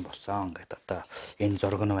начин болсон гэдэг одоо энэ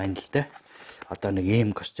зураг нь байна л дээ. Одоо нэг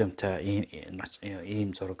ийм костюмтай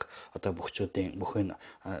ийм зураг одоо бүхчүүдийн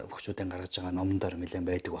гаргаж байгаа номдоор нэлээд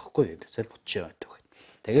байдаг байхгүй юу? Тэсэл Ботчийн ойдоо гэдэг.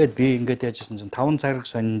 Тэгээд би ингээд яажсэн чинь 5 цаграг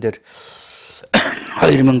сонин дээр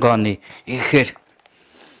 2000 оны ихээр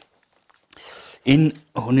энэ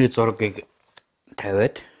хүний зургийг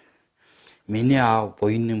тавиад миний аав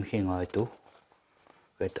буйнымхийн ойдоо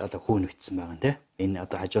гэд одоо хүүн бичсэн байгаа тийм. Энэ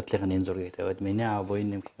одоо хажуудлын энэ зургийг тавиад миний аав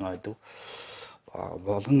буйнымхийн ойдоо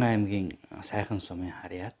Булган аймгийн сайхан сумын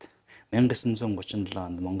харьяат 1937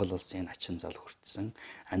 онд Монгол улсын начин зал хүртсэн.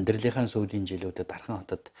 Амьдралынхаа сүүлийн жилүүдэд Дархан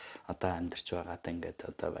хотод одоо амьдарч байгаад ингээд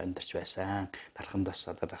одоо амьдарч байсан. Дархандаас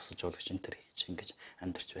одоо дасгал жуулагч энэ төр хийж ингэж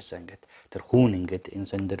амьдарч байсан ингээд тэр хүүн ингээд энэ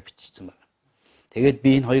сон дээр бичсэн байна. Тэгээд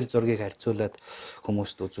би энэ хоёр зургийг харьцуулаад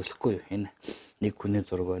хүмүүст үзүүлэхгүй юу? Энэ нэг хүний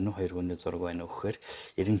зураг байна уу, хоёр хүний зураг байна уу гэхээр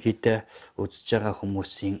ерөнхийдөө үзэж байгаа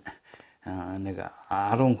хүмүүсийн нэг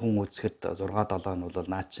 10 хүн үзэхэд 6 7 нь бол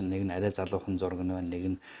наа чинь нэг нь арай залуухан зураг нь байна, нэг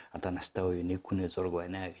нь одоо настай үе нэг хүний зураг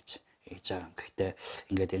байна гэж хэлж байгаа. Гэхдээ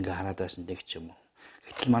ингээд хараад байсан нэг ч юм уу.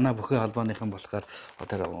 Гэтэл манай бүхэн холбооныхан болохоор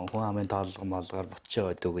тэр хүн амын тоолгоор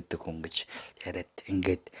Ботчийн ойдоо гэдэг хүн гэж яриад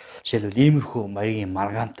ингээд жишээлбэл иймэрхүү маягийн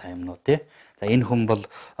маргаантай юмнууд тий. За энэ хүн бол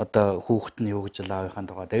одоо хүүхэд нь юу гэж аавынхаа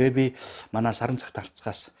тухай. Тэгээ би манай саран цагт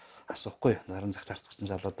харцгаас асуухгүй. Саран цагт харцгч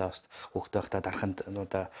залуудаа бас хүүхэд байхдаа дарханд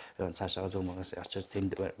одоо цаашаа зөв мөгөөс очиж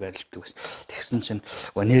тэнд байрлалдаг байсан. Тэгсэн чинь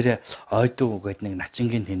нэрээ ойдоо гэдэг нэг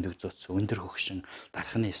начингийн тэмдэг зөөц өндөр хөгшин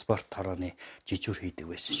дарханы спорт хорооны жижүүр хийдэг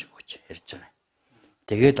байсан шүү гэж ярьж байгаа.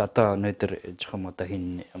 Тэгээд одоо өнөөдөр жоохон одоо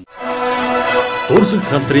хин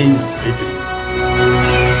Дуурсагдах алдрын эзэд.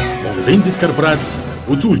 Монголын Д.Цагаач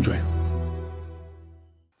үзүүлж байна.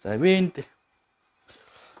 За би энд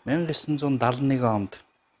 1971 онд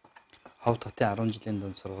Ховд хотын 10 жилийн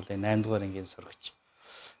дунд сургуулийн 8 дугаар ангийн сурагч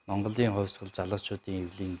Монголын хувьсгал залуучуудын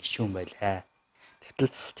эвлийн гишүүн байлаа. Тэгтэл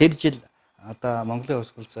тэр жил одоо Монголын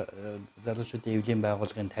хувьсгал залуучуудын эвлийн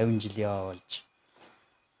байгууллагын 50 жилийн болж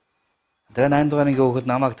тэгээ 8 дугаар ангийн хүүхэд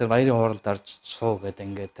намайг тэр баярын хууралд орж суу гэдэг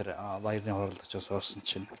ингээд тэр баярын хууралд очиж суусан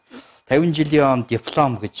чинь 50 жилийн он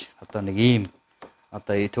диплом гэж одоо нэг ийм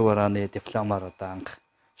одоо итүүраны дипломоор одоо анх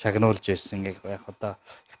шагнуулж байсан яг одоо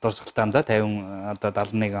их дурсгалтаанда 50 одоо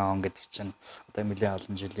 71 он гэдэг чинь одоо нэлээд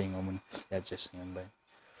олон жилийн өмнө яаж байсан юм байна.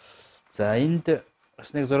 За энд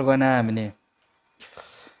бас нэг зураг байна миний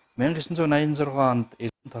 1986 онд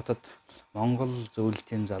Эрдэнэт хотод Монгол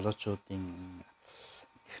зөвлөлтийн залуучуудын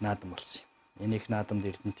их наадам болсон юм. Энэ их наадамд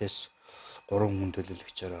Эрдэнэтээс 3 хүн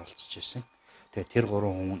төлөөлөгчөөр оролцож байсан. Тэгээ тэр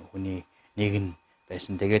 3 хүний нэг нь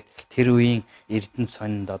байсан. Тэгээд тэр үеийн Эрдэнэт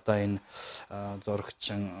сонинд одоо энэ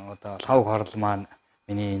зурагчин одоо лав хорл маань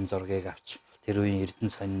миний энэ зургийг авч тэр үеийн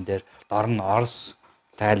Эрдэнэт сонин дээр дор нь Орос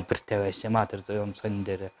тайлбартай байсан юм а. Тэр зүүн сонин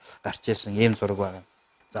дээр гарч ирсэн ийм зураг байна.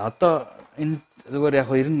 За одоо энэ зүгээр яг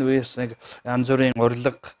 90 үеэс нэг янз бүрийн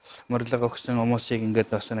морилго өгсөн хүмүүсийг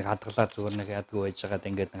ингээд бас нэг хадгалаад зүгээр нэг ядгүй байж байгаад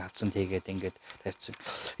ингээд нэг хавцанд хийгээд ингээд тавьчихсан.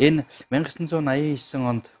 Энэ 1989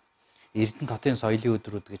 онд Эрдэнэт хотын соёлын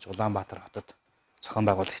өдрүүд гэж Улаанбаатар хотод зохион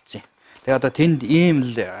байгуулагдсан. Тэгээ одоо тэнд ийм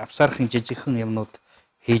л авсаархын жижигхэн юмнууд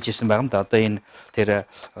хийжсэн байгаа юм да. Одоо энэ тэр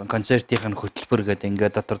концертийн хөтөлбөр гэдэг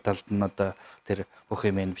ингээд дотор талд нь одоо тэр бүх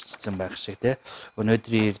юм бичсэн байх шиг тий.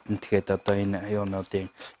 Өнөөдрийн Эрдэнэт одоо энэ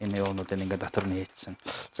юунуудын ингээд дотор нь хийцсэн.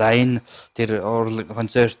 За энэ тэр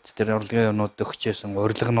концерт тэр урлагийн юмнууд өгчээсэн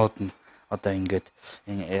урлагнууд нь одоо ингээд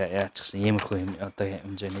яачихсан иймэрхүү юм одоо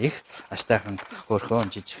хэмжээний их аштайхан хөөрхөн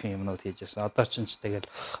жижигхэн юмнууд хийжсэн. Одоо ч тэгэл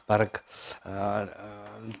баг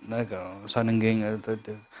нэг сонингийн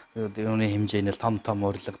юуны хэмжээний том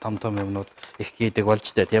урлаг том юмнууд их хийдэг болж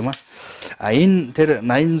таа тийм аа. А энэ тэр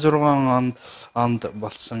 86 онд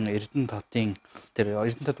болсон Эрдэнэт хотын тэр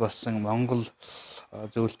Эрдэнэтэд болсон Монгол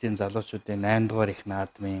зөвлөлтийн залуучуудын 8 дугаар их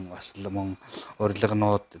наадмын бас мөн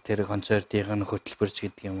урлагнууд тэр концертийн хөтөлбөрч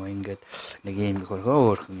гэдэг юм уу ингээд нэг ийм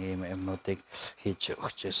хөөрхөн ийм юмнуудыг хийж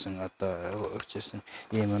өгчээсэн одоо өгчээсэн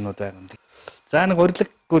ийм юмнууд байна. За нэг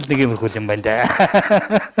урлаггүй нэг иймэрхүү юм байна да.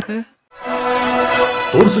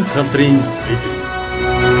 Дуурсагдах алдрын эзэд.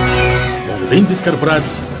 Монголын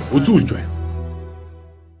Д.Цагаач үзүүлж байна.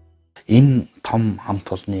 Энэ том хамт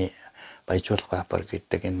олонны баяжуулах баабар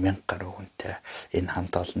гэдэг энэ 1000 гаруй хүнтэй энэ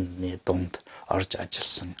хамт олонны дунд орж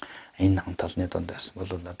ажилласан энэ хамт олонны дунд байсан бол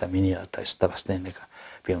одоо миний одоо өстой бас нэг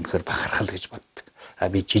би өнөхөр бахархал гэж боддог.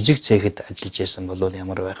 Би жижиг цэхэд ажиллаж байсан бол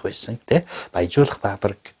ямар байх байсан те баяжуулах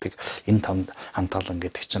баабар гэдэг энэ том хамт олон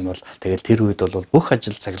гэдэг чинь бол тэгэл тэр үед бол бүх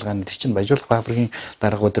ажил цахилгааны тэр чинь баяжуулах баабарын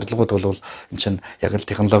дарга удирдлагууд бол энэ чинь яг л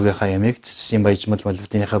технологийнхаа ямиг цэсийн баяжмал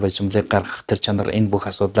молибденыхаа баяжмалыг гаргах тэр чанар энэ бүх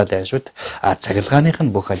асуудлаа дайшууд цахилгааных нь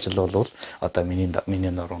бүх ажил бол одоо миний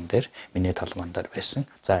нуруунд дээр миний толгоон дээр байсан.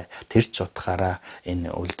 За тэр ч утгаараа энэ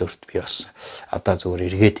үйлдвэрт би бас одоо зүгээр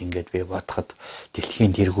эргээд ингээд би бодоход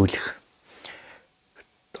дэлхийн тэргүүлэх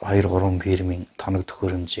 2-3 фирмийн тоног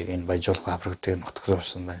төхөөрөмжийг энэ баяжуулах фабрикээр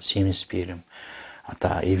нутгуулсан байна. Siemens фирм,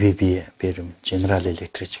 одоо EVB фирм, General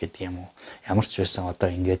Electric гэдэг юм уу. Ямар ч байсан одоо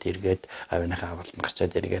ингээд эргээд авийнхаа авалтанд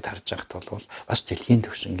гарчаад эргээд харж байхад бол бас дэлхийн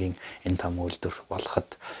төвшингийн энэ том үйлдвэр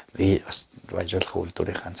болоход би бас баяжуулах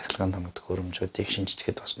үйлдвэрийн цахилгаан тоног төхөөрөмжүүдийг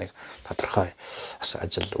шинжлэхэд бас нэг тодорхой бас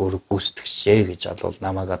ажил өөрөө гүйцэтгэжээ гэж бол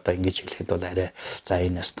намайг одоо ингэж хэлэхэд бол арай за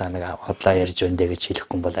энэ ястаа нэг хотлоо ярьж өндөө гэж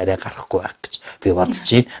хэлэхгүй бол арай гарахгүй байх гэж би бодож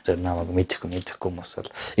байна. Зөв намайг мэдэхгүй хүмүүс бол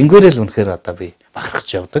ингээрэл үнэхээр одоо би бахархаж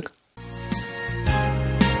явдаг.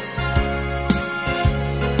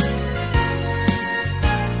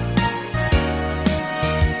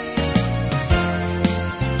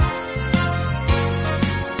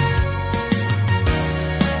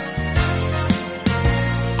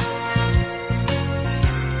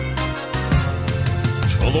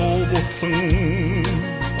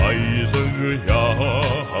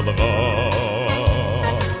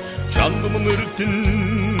 Чангам нэртэн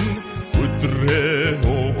өдрөө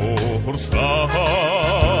уурсаа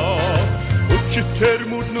өчтөр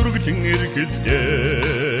мөр нүргэлэн эргэлдээ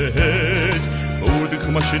үүдэх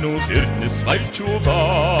машинууд эрдэнэс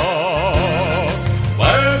хайчуулаа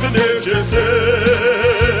баян дэжсээ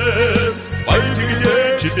баян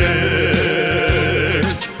дэждэж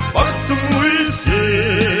баттам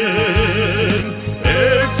үйсэн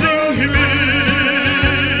эцэн хими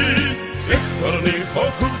эхорны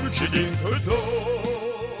хохучдын төлөө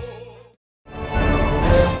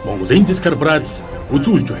Монголын Д.Цагаач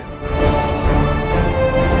үзүүлж байна.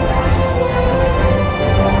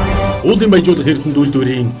 Уулын баяжуулах эрдэнэ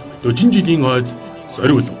үйлдвэрийн 40 жилийн хойд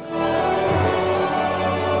зориул